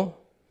struggle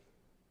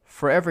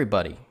for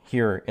everybody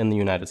here in the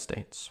United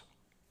States.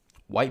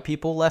 White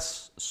people,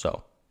 less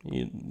so.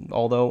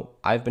 Although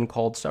I've been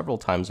called several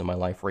times in my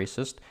life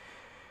racist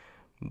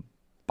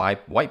by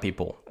white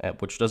people,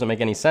 which doesn't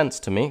make any sense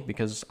to me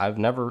because I've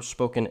never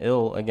spoken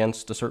ill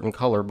against a certain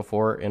color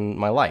before in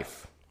my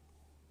life.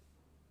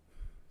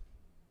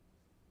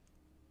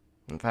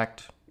 In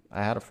fact,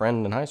 I had a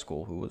friend in high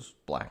school who was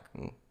black,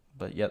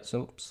 but yet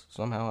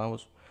somehow I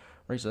was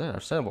racist. I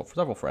have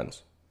several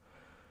friends.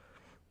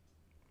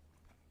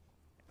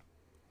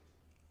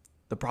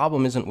 The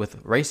problem isn't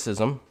with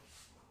racism.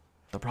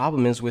 The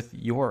problem is with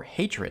your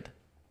hatred.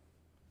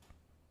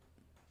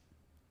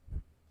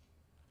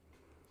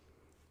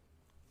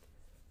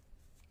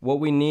 What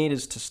we need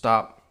is to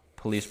stop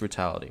police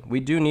brutality. We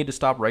do need to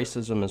stop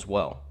racism as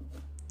well.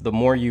 The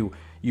more you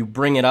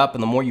bring it up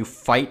and the more you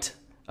fight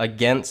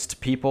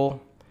against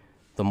people,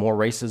 the more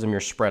racism you're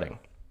spreading.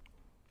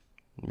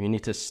 You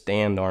need to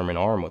stand arm in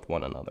arm with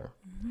one another.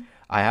 Mm-hmm.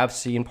 I have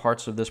seen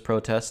parts of this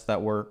protest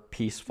that were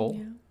peaceful.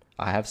 Yeah.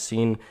 I have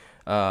seen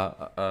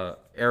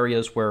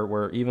areas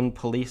where even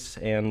police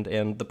and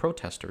the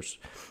protesters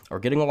are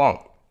getting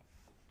along.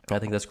 I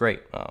think that's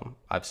great.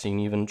 I've seen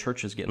even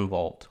churches get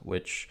involved,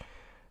 which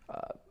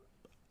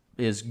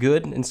is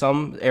good in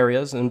some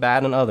areas and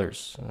bad in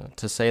others.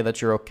 To say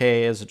that you're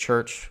okay as a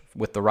church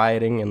with the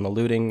rioting and the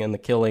looting and the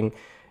killing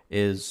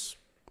is,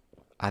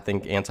 I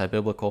think,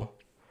 anti-biblical.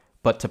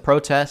 But to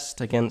protest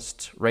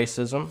against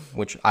racism,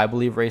 which I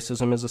believe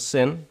racism is a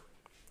sin.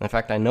 In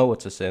fact, I know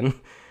it's a sin.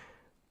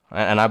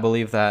 And I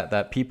believe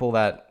that people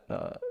that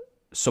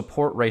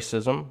support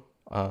racism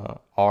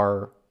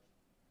are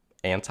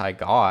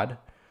anti-God.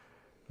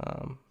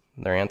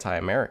 They're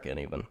anti-American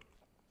even.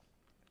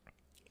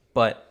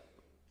 But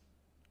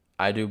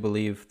I do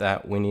believe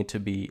that we need to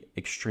be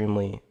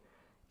extremely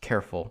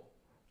careful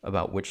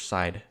about which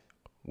side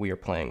we are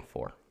playing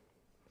for.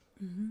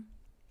 Mm-hmm.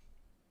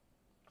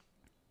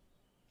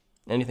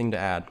 Anything to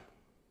add?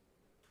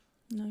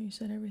 No, you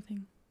said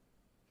everything.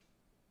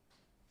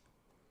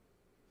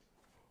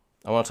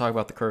 I want to talk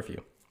about the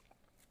curfew.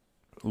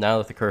 Now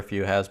that the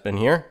curfew has been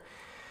here,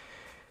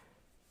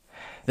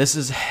 this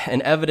is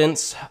an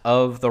evidence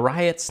of the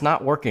riots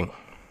not working.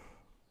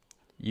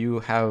 You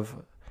have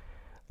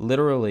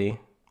literally,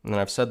 and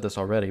I've said this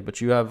already,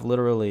 but you have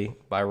literally,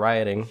 by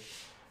rioting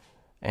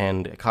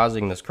and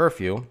causing this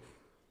curfew,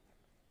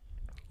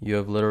 you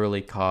have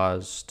literally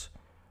caused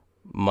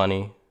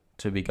money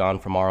to be gone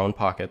from our own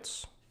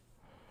pockets.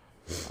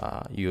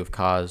 You have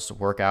caused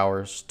work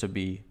hours to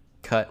be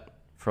cut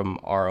from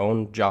our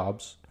own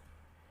jobs,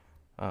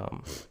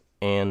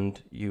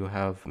 and you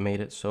have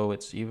made it so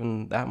it's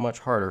even that much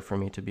harder for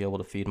me to be able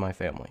to feed my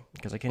family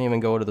because I can't even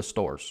go to the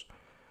stores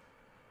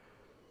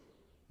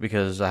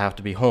because I have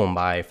to be home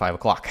by 5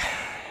 o'clock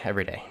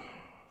every day.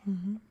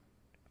 Mm-hmm.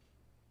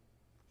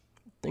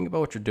 Think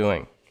about what you're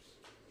doing.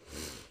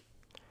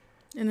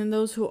 And then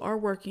those who are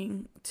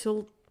working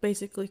till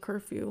basically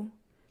curfew,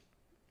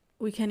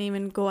 we can't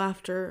even go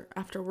after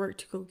work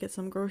to go get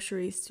some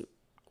groceries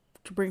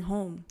to bring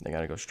home. They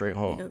gotta go straight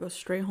home. They gotta go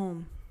straight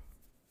home.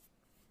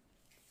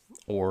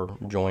 Or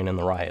join in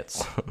the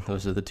riots.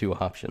 Those are the two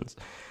options.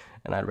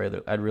 And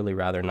I'd really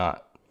rather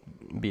not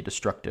be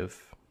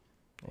destructive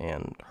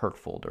and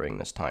hurtful during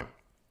this time.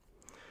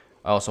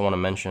 I also want to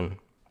mention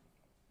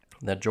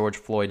that George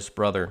Floyd's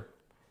brother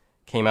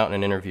came out in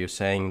an interview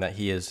saying that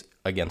he is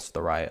against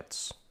the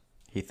riots.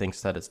 He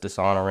thinks that it's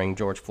dishonoring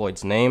George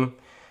Floyd's name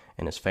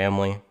and his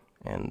family,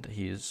 and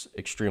he's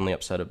extremely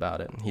upset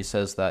about it. He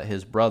says that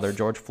his brother,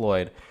 George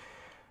Floyd,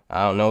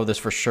 I don't know this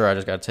for sure, I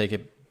just got to take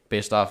it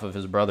based off of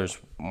his brother's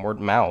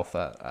mouth.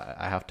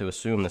 I have to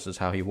assume this is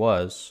how he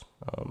was.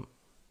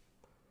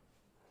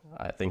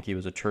 I think he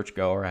was a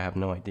churchgoer, I have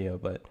no idea,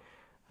 but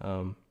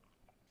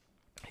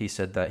he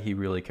said that he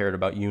really cared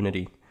about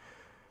unity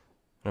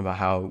and about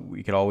how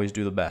we could always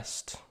do the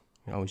best.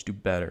 You always do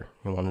better.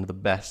 You wanted the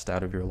best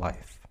out of your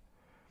life.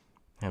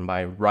 And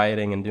by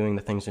rioting and doing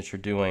the things that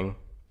you're doing,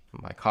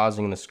 and by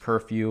causing this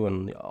curfew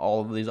and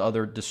all of these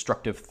other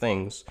destructive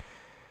things,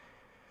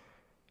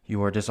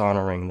 you are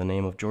dishonoring the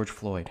name of George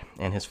Floyd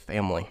and his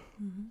family.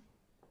 Mm-hmm.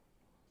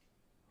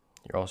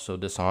 You're also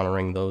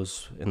dishonoring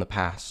those in the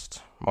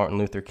past. Martin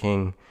Luther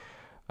King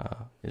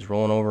is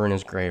rolling over in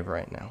his grave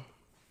right now.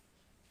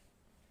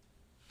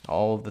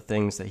 All of the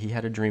things that he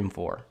had a dream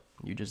for,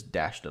 you just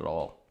dashed it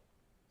all.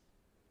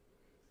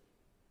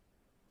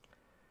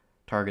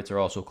 Targets are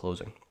also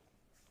closing.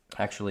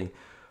 Actually,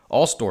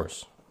 all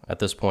stores at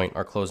this point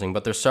are closing,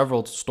 but there's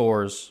several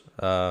stores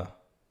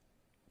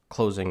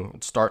closing,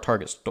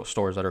 Target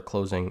stores that are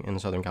closing in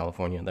Southern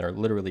California that are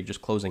literally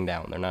just closing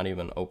down. They're not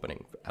even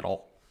opening at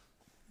all.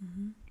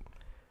 Mm-hmm.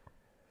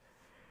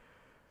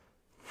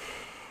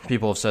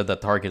 People have said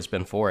that Target's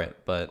been for it,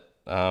 but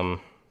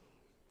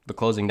the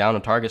closing down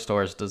of Target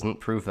stores doesn't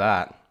prove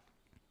that.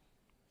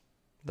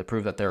 They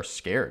prove that they're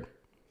scared.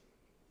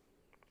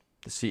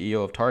 The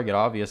CEO of Target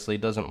obviously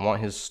doesn't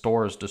want his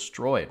stores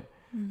destroyed.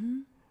 Mm-hmm.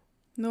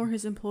 Nor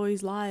his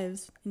employees'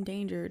 lives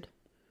endangered.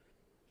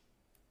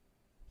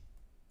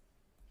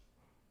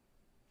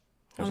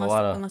 There's a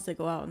lot of unless they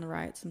go out in the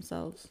riots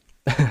themselves.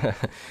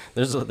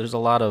 there's a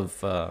lot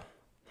of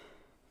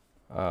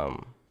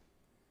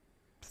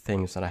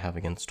things that I have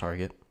against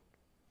Target.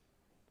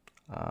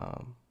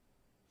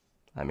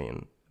 I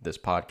mean, this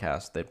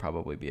podcast they'd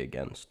probably be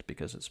against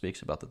because it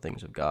speaks about the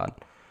things of God.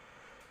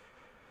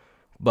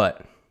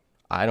 But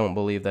I don't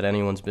believe that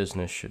anyone's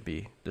business should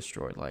be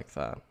destroyed like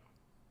that.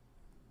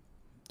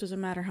 Doesn't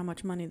matter how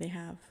much money they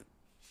have.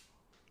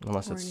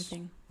 Unless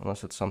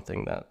it's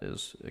something that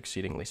is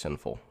exceedingly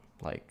sinful,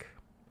 like,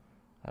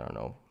 I don't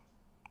know,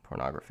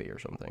 pornography or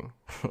something.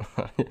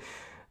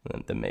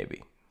 then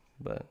maybe.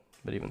 But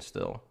even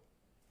still.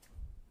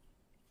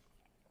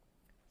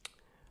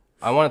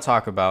 I want to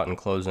talk about, in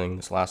closing,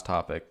 this last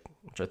topic,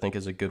 which I think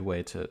is a good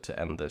way to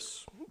end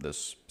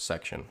this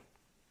section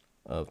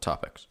of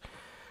topics.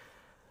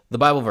 The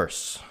Bible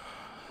verse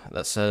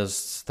that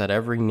says that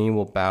every knee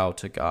will bow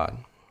to God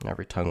and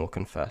every tongue will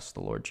confess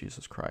the Lord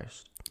Jesus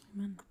Christ.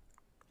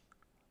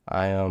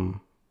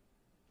 Amen.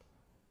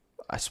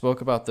 I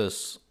spoke about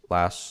this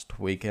last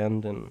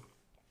weekend and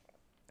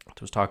I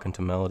was talking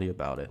to Melody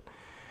about it.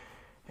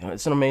 You know,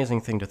 it's an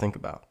amazing thing to think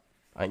about.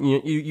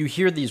 You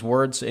hear these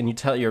words and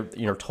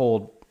you're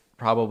told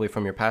probably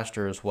from your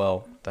pastor as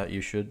well that you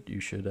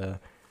should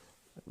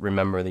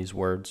remember these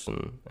words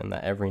and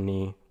that every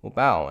knee will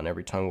bow and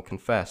every tongue will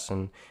confess,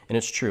 and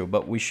it's true.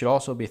 But we should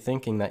also be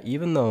thinking that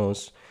even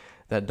those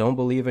that don't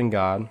believe in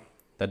God,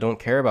 that don't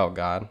care about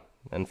God,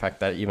 in fact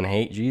that even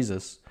hate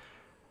Jesus,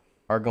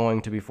 are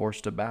going to be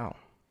forced to bow,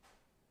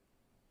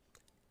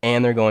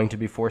 and they're going to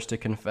be forced to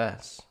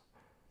confess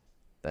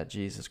that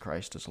Jesus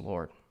Christ is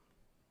Lord.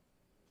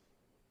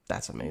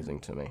 That's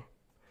amazing to me.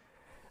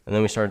 And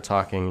then we started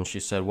talking, and she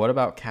said, "What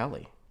about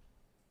Callie?"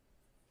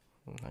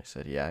 And I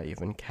said, "Yeah,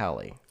 even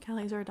Callie."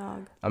 Callie's our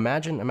dog.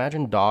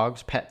 Imagine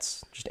dogs,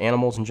 pets, just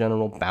animals in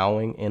general,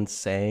 bowing and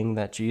saying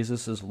that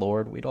Jesus is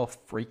Lord. We'd all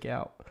freak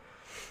out.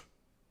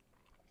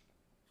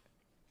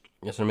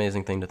 It's an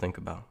amazing thing to think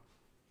about.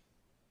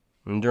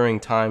 And during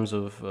times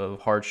of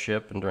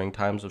hardship and during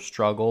times of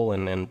struggle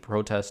and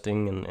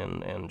protesting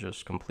and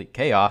just complete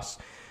chaos,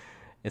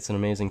 it's an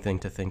amazing thing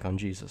to think on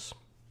Jesus.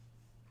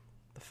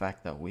 The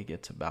fact that we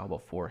get to bow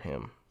before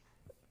him,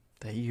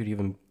 that he could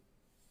even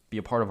be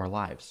a part of our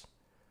lives,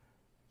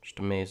 just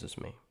amazes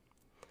me.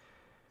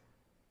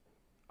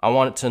 I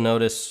wanted to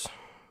notice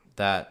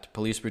that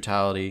police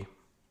brutality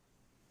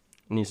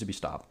needs to be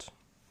stopped.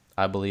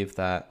 I believe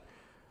that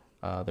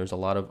there's a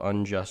lot of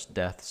unjust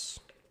deaths.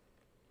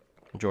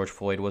 George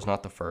Floyd was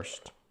not the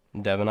first.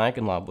 Devin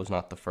Eichenlaub was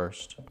not the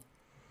first.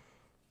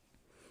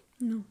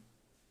 No.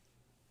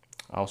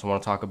 I also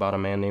want to talk about a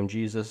man named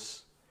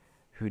Jesus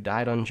who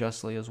died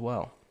unjustly as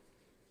well.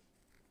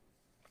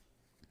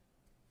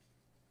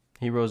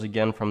 He rose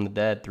again from the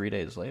dead 3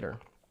 days later.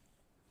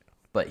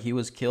 But he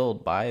was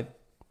killed by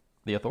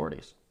the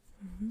authorities.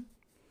 Mm-hmm.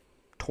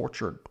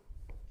 Tortured.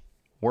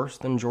 Worse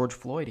than George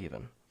Floyd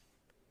even.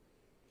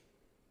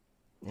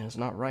 And it's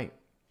not right.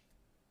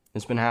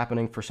 It's been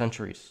happening for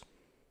centuries.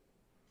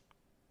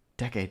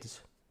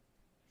 Decades.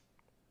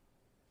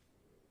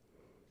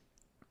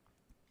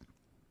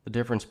 The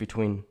difference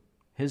between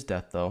his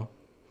death, though,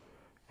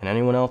 and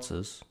anyone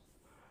else's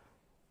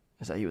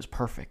is that he was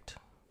perfect.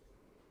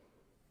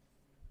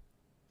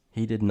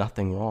 He did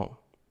nothing wrong.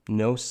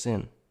 No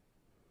sin.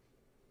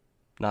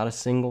 Not a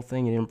single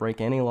thing. He didn't break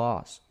any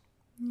laws.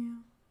 Yeah.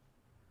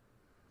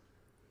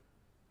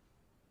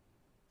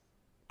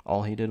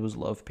 All he did was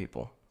love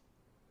people.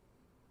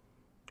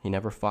 He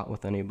never fought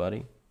with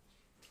anybody.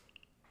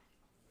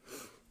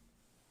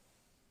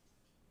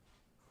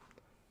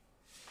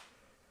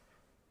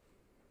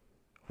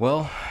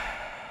 Well,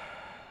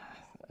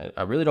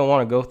 I really don't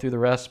want to go through the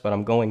rest, but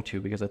I'm going to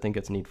because I think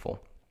it's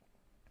needful.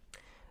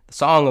 The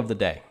song of the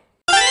day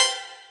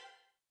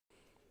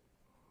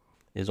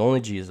is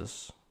Only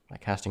Jesus by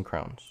Casting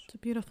Crowns. It's a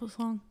beautiful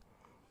song.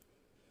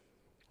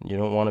 You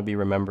don't want to be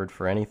remembered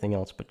for anything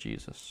else but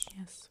Jesus.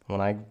 Yes.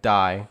 When I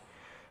die,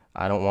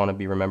 I don't want to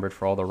be remembered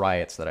for all the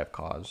riots that I've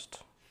caused,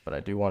 but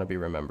I do want to be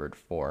remembered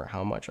for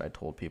how much I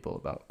told people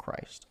about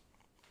Christ.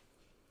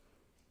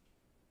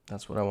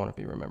 That's what I want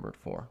to be remembered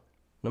for,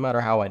 no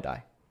matter how I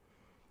die.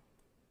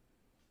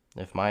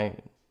 If my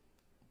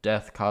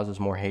death causes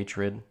more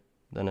hatred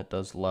than it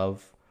does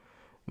love,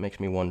 it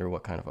makes me wonder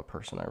what kind of a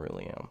person I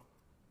really am.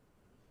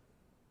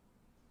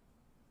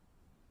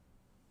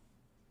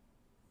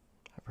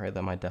 I pray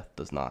that my death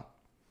does not.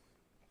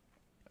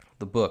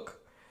 The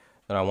book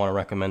that I want to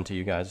recommend to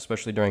you guys,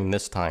 especially during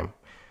this time,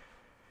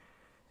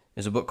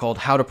 is a book called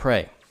How to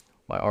Pray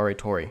by R.A.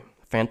 Torrey.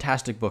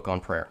 Fantastic book on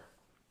prayer.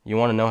 You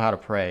want to know how to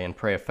pray and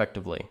pray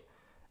effectively,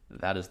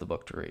 that is the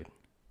book to read.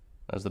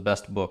 That's the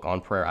best book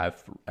on prayer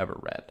I've ever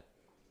read.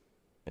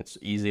 It's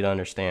easy to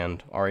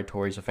understand. R.A.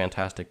 Torrey's a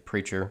fantastic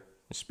preacher,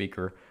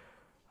 speaker,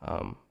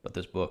 but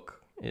this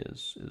book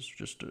is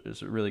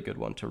a really good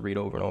one to read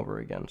over and over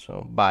again.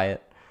 So buy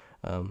it.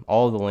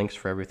 All of the links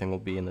for everything will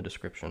be in the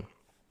description,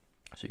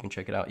 so you can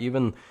check it out.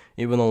 Even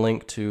the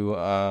link to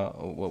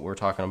what we're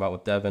talking about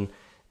with Devin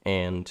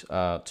and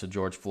to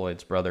George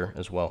Floyd's brother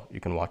as well. You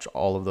can watch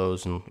all of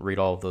those and read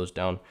all of those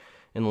down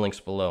in the links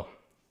below.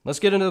 Let's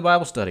get into the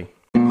Bible study.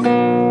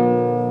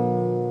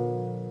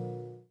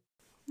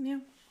 Yeah.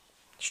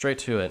 Straight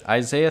to it.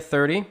 Isaiah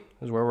 30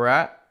 is where we're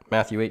at.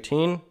 Matthew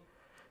 18,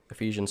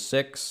 Ephesians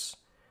 6,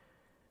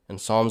 and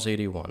Psalms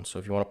 81. So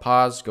if you want to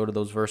pause, go to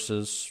those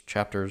verses,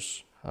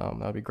 chapters, that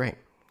would be great.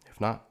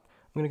 If not,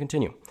 I'm going to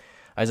continue.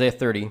 Isaiah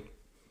 30,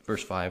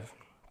 verse 5,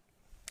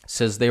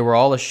 says, "They were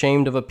all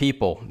ashamed of a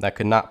people that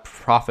could not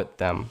profit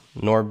them,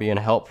 nor be an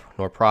help,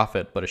 nor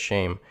profit, but a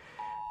shame,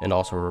 and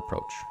also a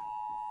reproach."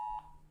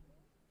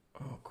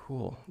 Oh,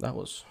 cool. That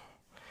was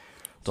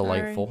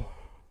delightful. Sorry.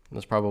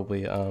 That's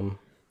probably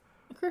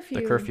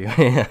Curfew. the curfew.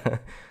 Yeah.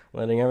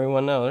 Letting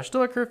everyone know there's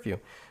still a curfew.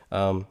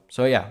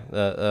 So yeah,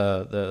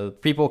 the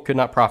people could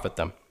not profit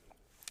them.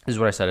 This is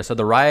what I said. I said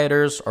the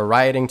rioters are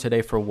rioting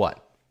today for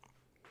what?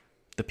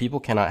 The people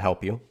cannot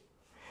help you.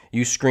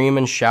 You scream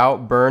and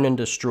shout, burn and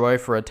destroy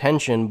for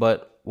attention,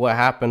 but what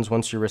happens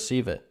once you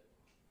receive it?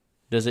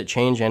 Does it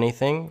change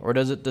anything, or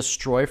does it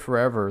destroy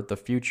forever the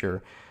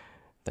future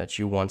that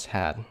you once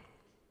had?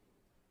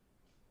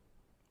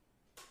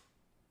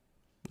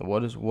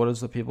 What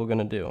is the people going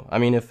to do? I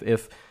mean,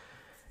 if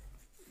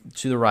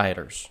to the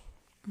rioters,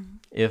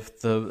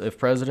 if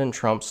President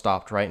Trump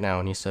stopped right now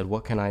and he said,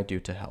 "What can I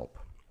do to help?"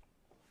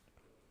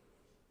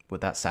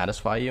 Would that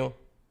satisfy you?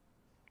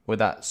 Would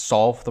that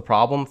solve the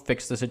problem,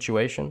 fix the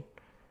situation?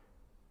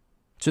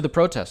 To the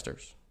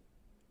protesters,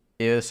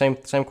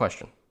 same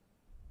question.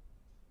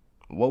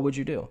 What would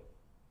you do?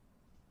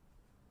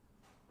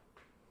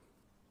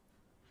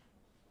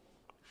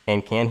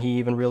 And can he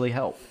even really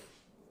help?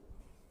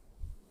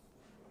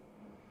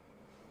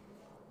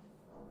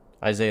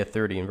 Isaiah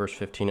 30 in verse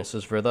 15, it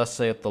says, "For thus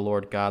saith the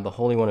Lord God, the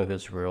Holy One of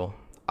Israel,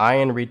 I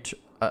in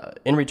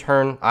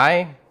return,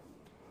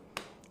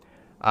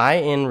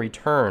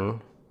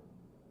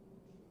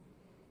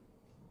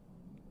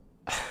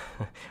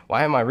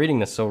 why am I reading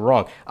this so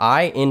wrong?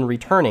 I in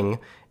returning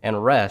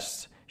and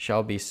rest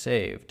shall be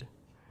saved.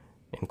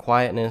 In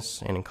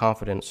quietness and in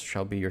confidence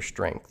shall be your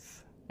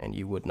strength, and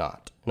you would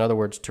not." In other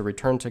words, to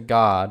return to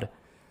God,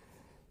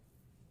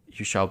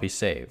 you shall be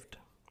saved,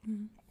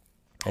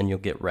 and you'll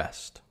get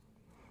rest.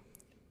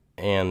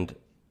 And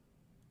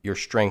your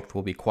strength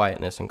will be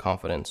quietness and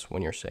confidence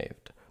when you're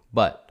saved.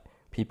 But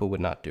people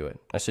would not do it.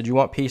 I said, you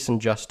want peace and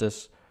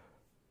justice?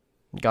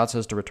 God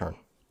says to return.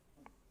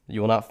 You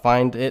will not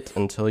find it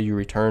until you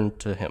return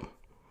to him.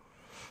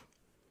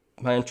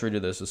 My entry to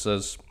this, it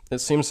says, "It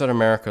seems that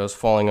America is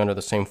falling under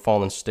the same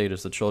fallen state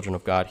as the children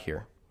of God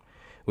here.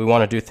 We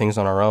want to do things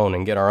on our own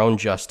and get our own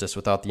justice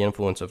without the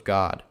influence of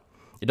God.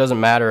 It doesn't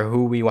matter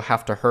who we will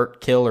have to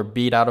hurt, kill, or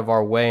beat out of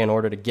our way in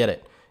order to get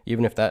it,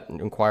 even if that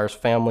requires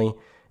family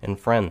and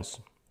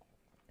friends.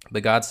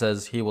 But God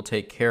says he will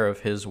take care of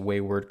his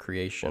wayward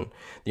creation.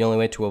 The only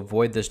way to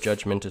avoid this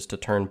judgment is to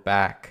turn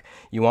back.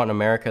 You want an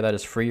America that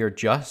is free or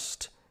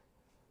just?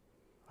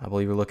 I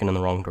believe you're looking in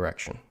the wrong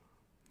direction."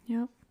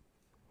 Yep.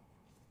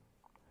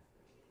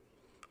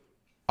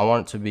 I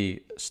want it to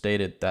be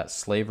stated that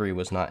slavery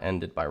was not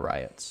ended by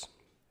riots.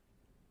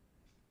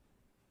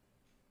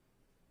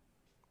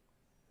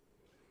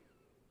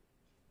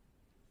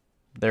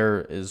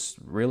 There is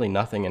really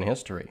nothing in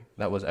history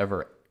that was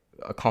ever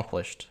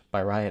accomplished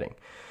by rioting.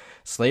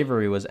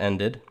 Slavery was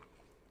ended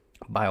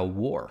by a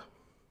war.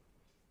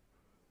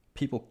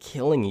 People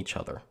killing each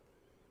other.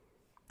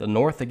 The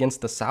North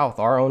against the South,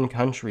 our own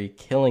country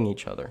killing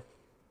each other.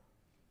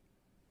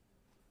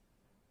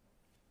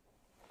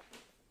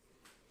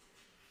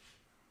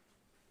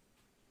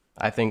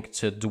 I think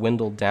to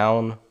dwindle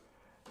down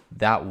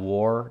that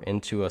war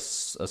into a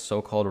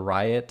so-called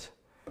riot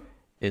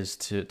is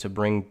to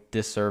bring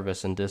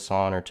disservice and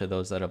dishonor to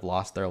those that have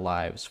lost their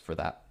lives for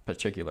that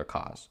particular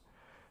cause.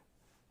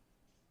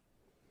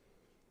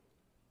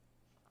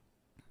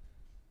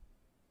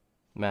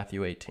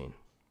 Matthew 18,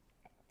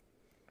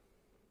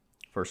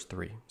 verse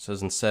 3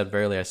 says, "And said,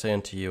 Verily I say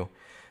unto you,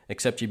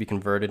 except ye be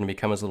converted and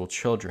become as little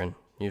children,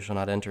 you shall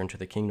not enter into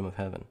the kingdom of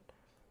heaven."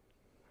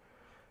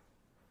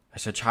 I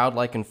said,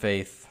 childlike in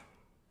faith,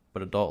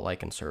 but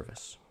adult-like in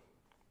service.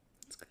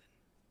 That's good.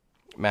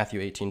 Matthew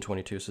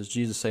 18:22 says,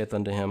 "Jesus saith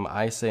unto him,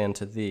 I say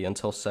unto thee,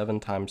 until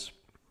 7 times,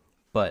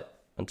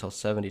 but until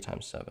 70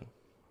 times 7.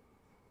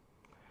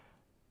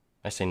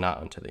 I say not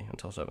unto thee,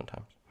 until 7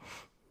 times."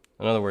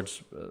 In other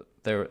words,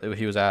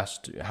 he was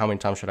asked, how many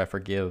times should I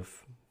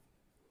forgive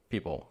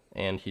people?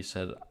 And he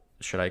said,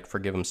 should I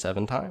forgive them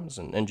 7 times?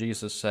 And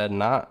Jesus said,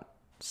 not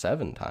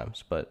 7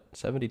 times, but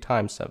 70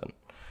 times 7.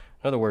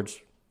 In other words,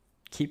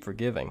 keep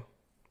forgiving.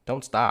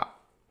 Don't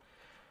stop.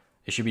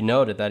 It should be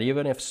noted that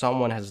even if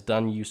someone has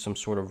done you some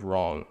sort of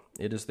wrong,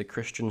 it is the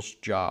Christian's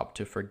job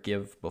to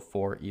forgive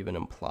before even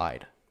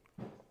implied.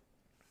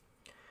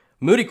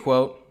 Moody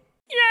quote.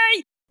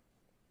 Yay!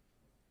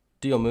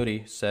 D.L.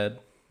 Moody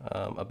said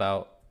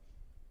about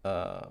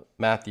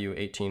Matthew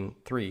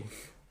 18:3,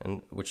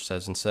 and which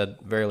says, "And said,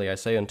 Verily I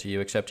say unto you,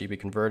 except ye be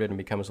converted and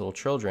become as little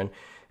children,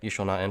 you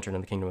shall not enter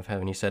into the kingdom of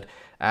heaven." He said,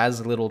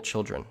 as little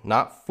children,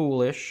 not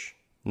foolish,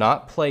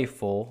 Not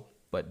playful,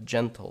 but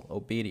gentle,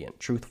 obedient,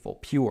 truthful,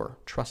 pure,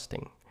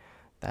 trusting.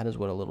 That is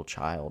what a little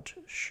child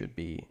should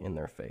be in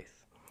their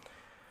faith.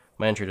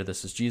 My entry to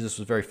this is Jesus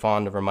was very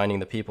fond of reminding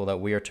the people that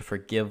we are to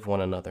forgive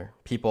one another.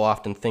 People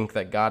often think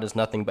that God is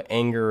nothing but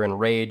anger and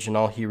rage, and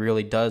all he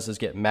really does is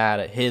get mad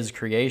at his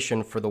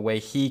creation for the way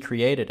he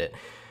created it.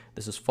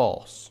 This is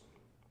false.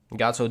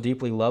 God so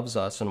deeply loves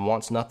us and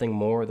wants nothing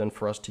more than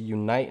for us to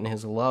unite in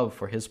his love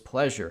for his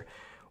pleasure.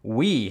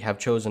 We have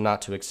chosen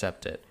not to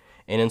accept it,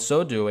 and in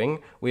so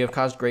doing, we have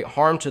caused great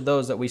harm to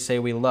those that we say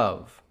we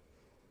love.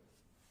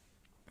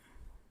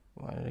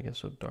 Why did it get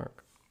so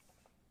dark?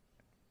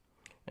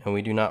 And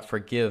we do not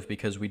forgive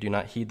because we do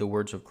not heed the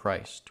words of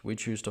Christ. We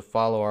choose to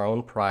follow our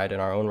own pride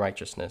and our own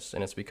righteousness,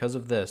 and it's because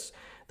of this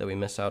that we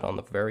miss out on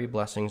the very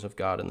blessings of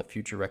God and the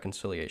future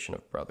reconciliation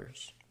of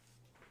brothers.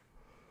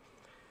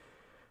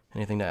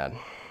 Anything to add?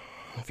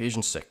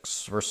 Ephesians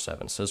 6, verse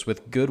 7 says,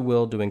 with good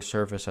will doing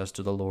service as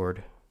to the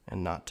Lord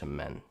and not to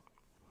men.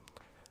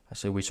 I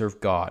say we serve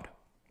God.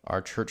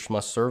 Our church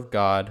must serve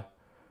God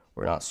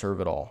or not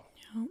serve at all.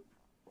 Yep.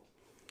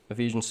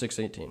 Ephesians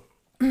 6:18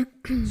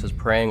 says,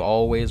 praying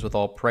always with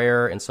all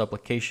prayer and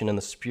supplication in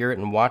the Spirit,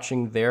 and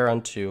watching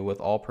thereunto with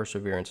all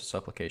perseverance and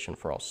supplication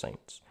for all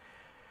saints.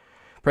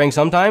 Praying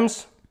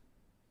sometimes,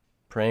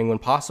 praying when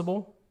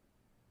possible,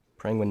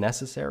 praying when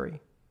necessary.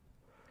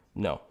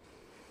 No.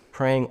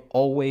 Praying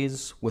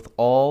always with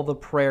all the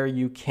prayer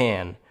you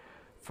can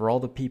for all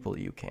the people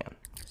you can.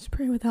 Just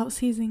pray without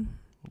ceasing.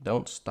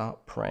 Don't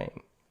stop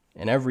praying.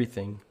 In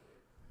everything,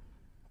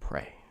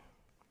 pray.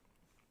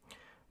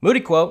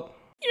 Moody quote.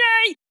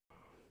 Yay!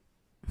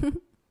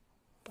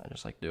 I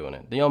just like doing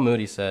it. D.L.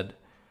 Moody said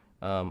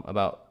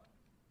about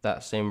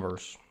that same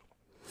verse,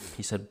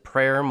 he said,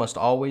 prayer must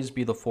always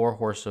be the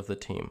forehorse of the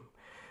team.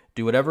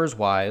 Do whatever is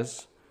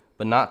wise,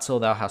 but not till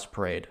thou hast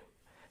prayed.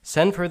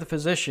 Send for the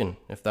physician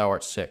if thou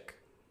art sick,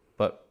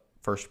 but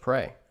first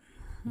pray.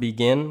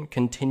 Begin,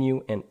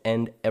 continue, and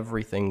end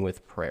everything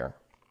with prayer.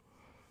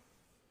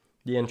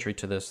 The entry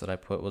to this that I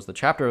put was this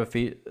chapter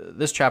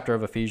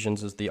of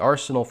Ephesians is the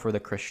arsenal for the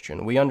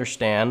Christian. We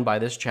understand by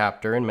this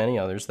chapter and many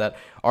others that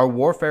our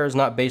warfare is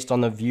not based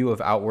on the view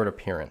of outward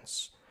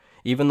appearance.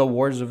 Even the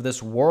wars of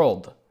this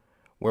world,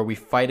 where we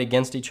fight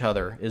against each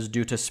other, is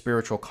due to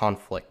spiritual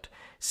conflict.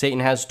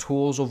 Satan has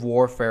tools of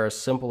warfare as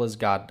simple as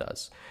God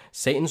does.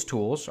 Satan's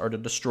tools are to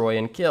destroy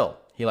and kill.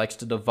 He likes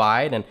to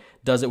divide and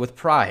does it with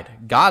pride.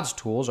 God's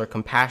tools are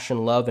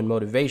compassion, love, and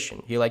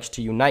motivation. He likes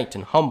to unite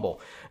and humble.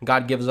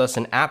 God gives us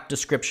an apt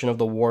description of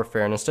the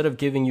warfare, and instead of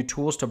giving you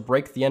tools to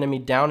break the enemy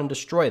down and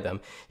destroy them,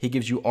 he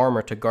gives you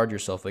armor to guard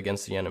yourself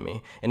against the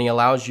enemy, and he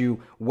allows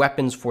you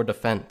weapons for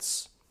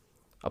defense.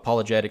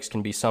 Apologetics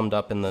can be summed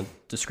up in the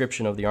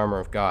description of the armor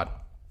of God.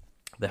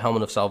 The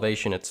helmet of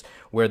salvation, it's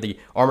where the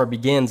armor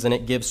begins, and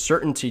it gives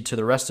certainty to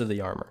the rest of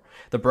the armor.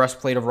 The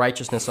breastplate of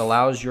righteousness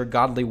allows your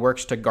godly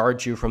works to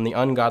guard you from the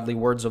ungodly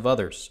words of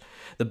others.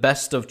 The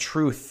belt of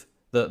truth,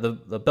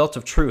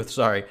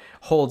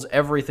 holds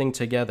everything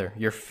together.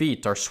 Your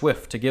feet are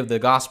swift to give the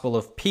gospel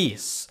of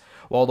peace,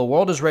 while the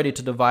world is ready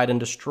to divide and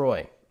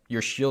destroy.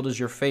 Your shield is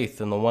your faith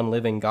in the one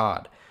living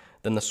God.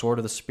 Then the sword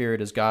of the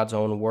Spirit is God's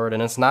own word,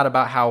 and it's not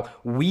about how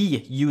we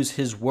use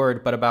his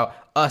word, but about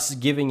us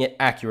giving it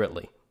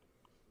accurately.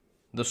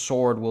 The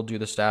sword will do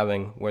the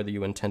stabbing whether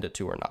you intend it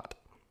to or not.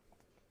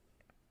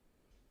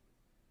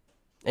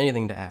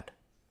 Anything to add?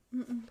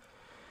 Mm-mm.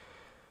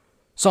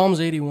 Psalms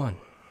 81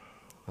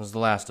 is the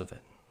last of it.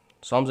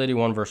 Psalms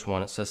 81 verse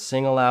 1, it says,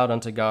 sing aloud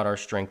unto God our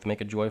strength,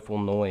 make a joyful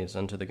noise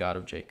unto the God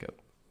of Jacob.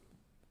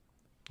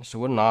 So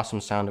what an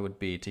awesome sound it would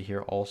be to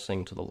hear all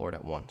sing to the Lord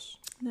at once.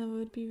 That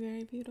would be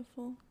very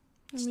beautiful.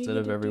 Instead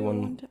of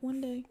everyone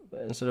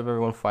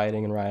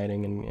fighting and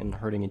rioting and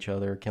hurting each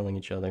other, killing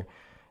each other,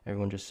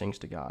 everyone just sings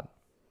to God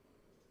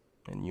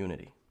in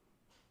unity.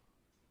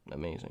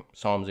 Amazing.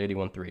 Psalms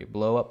 81:3.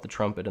 Blow up the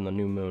trumpet in the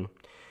new moon,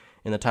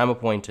 in the time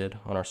appointed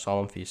on our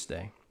solemn feast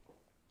day.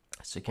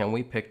 So can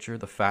we picture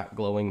the fat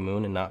glowing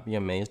moon and not be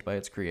amazed by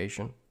its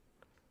creation?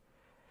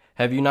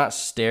 Have you not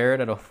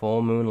stared at a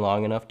full moon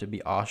long enough to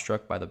be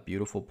awestruck by the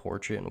beautiful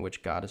portrait in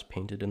which God is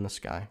painted in the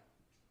sky?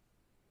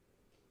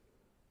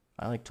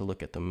 I like to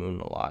look at the moon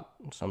a lot,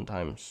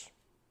 sometimes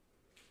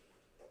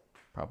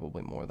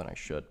probably more than I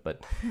should,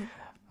 but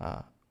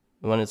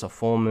when it's a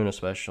full moon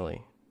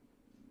especially,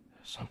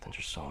 something's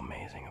just so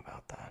amazing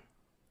about that.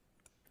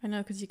 I know,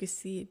 because you can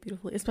see it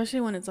beautifully, especially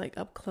when it's like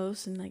up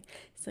close and like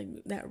it's like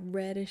that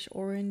reddish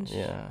orange.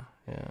 Yeah.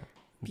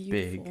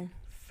 Beautiful. Big,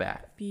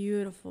 fat.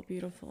 Beautiful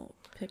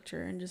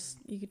picture, and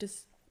you could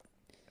just.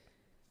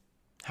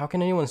 How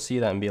can anyone see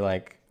that and be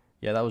like,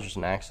 yeah, that was just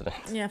an accident?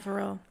 Yeah, for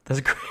real.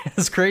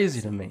 That's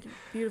crazy to me.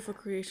 Beautiful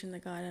creation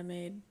that God had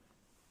made.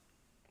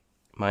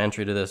 My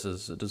entry to this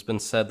is, it has been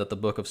said that the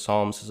book of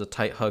Psalms is a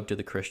tight hug to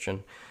the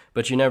Christian,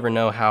 but you never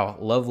know how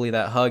lovely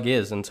that hug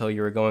is until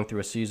you are going through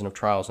a season of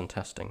trials and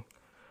testing.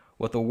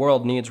 What the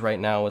world needs right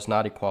now is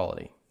not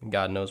equality.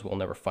 God knows we'll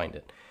never find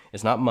it.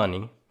 It's not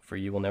money, for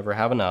you will never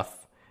have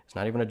enough. It's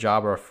not even a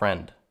job or a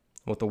friend.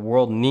 What the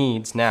world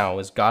needs now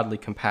is godly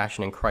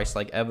compassion and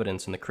Christ-like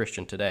evidence in the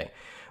Christian today.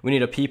 We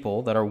need a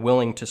people that are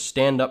willing to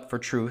stand up for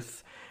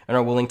truth and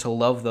are willing to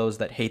love those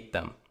that hate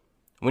them.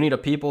 We need a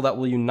people that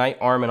will unite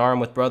arm in arm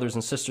with brothers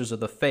and sisters of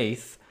the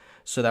faith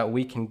so that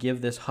we can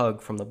give this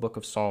hug from the book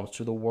of Psalms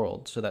to the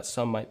world so that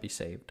some might be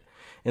saved.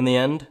 In the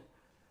end,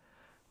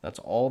 that's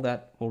all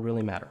that will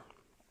really matter.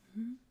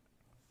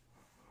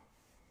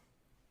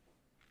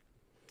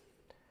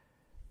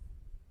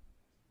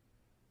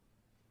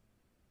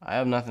 I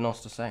have nothing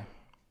else to say.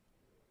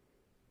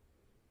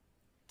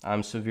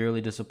 I'm severely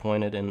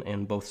disappointed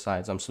in both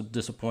sides. I'm so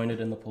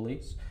disappointed in the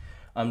police.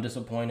 I'm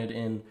disappointed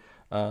in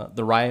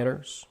the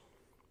rioters.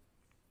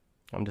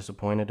 I'm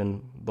disappointed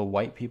in the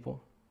white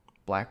people,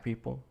 black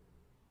people,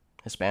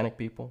 Hispanic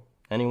people,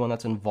 anyone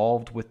that's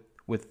involved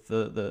with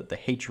the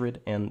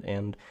hatred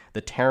and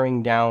the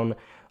tearing down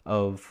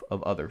of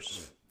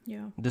others.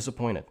 Yeah.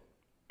 Disappointed.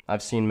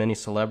 I've seen many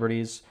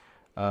celebrities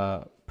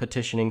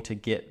petitioning to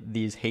get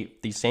these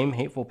same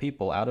hateful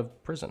people out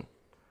of prison.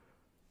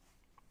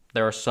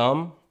 There are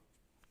some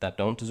that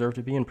don't deserve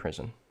to be in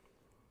prison,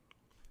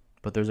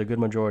 but there's a good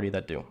majority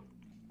that do.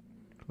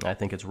 I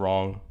think it's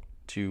wrong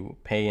to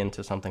pay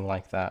into something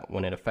like that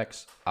when it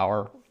affects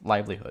our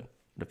livelihood,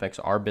 it affects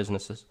our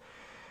businesses,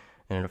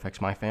 and it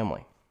affects my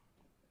family.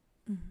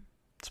 Mm-hmm.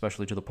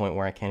 Especially to the point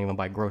where I can't even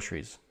buy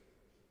groceries.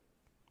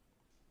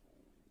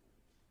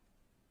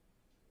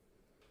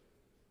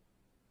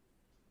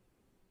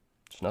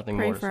 There's nothing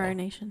Pray more to for say. our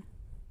nation.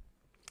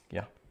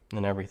 Yeah,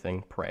 and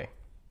everything, pray.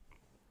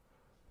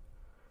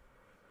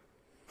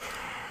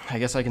 I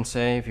guess I can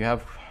say if you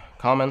have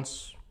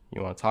comments,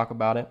 you want to talk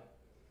about it,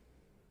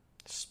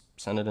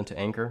 send it into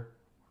Anchor,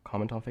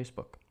 comment on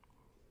Facebook.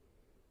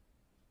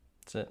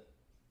 That's it.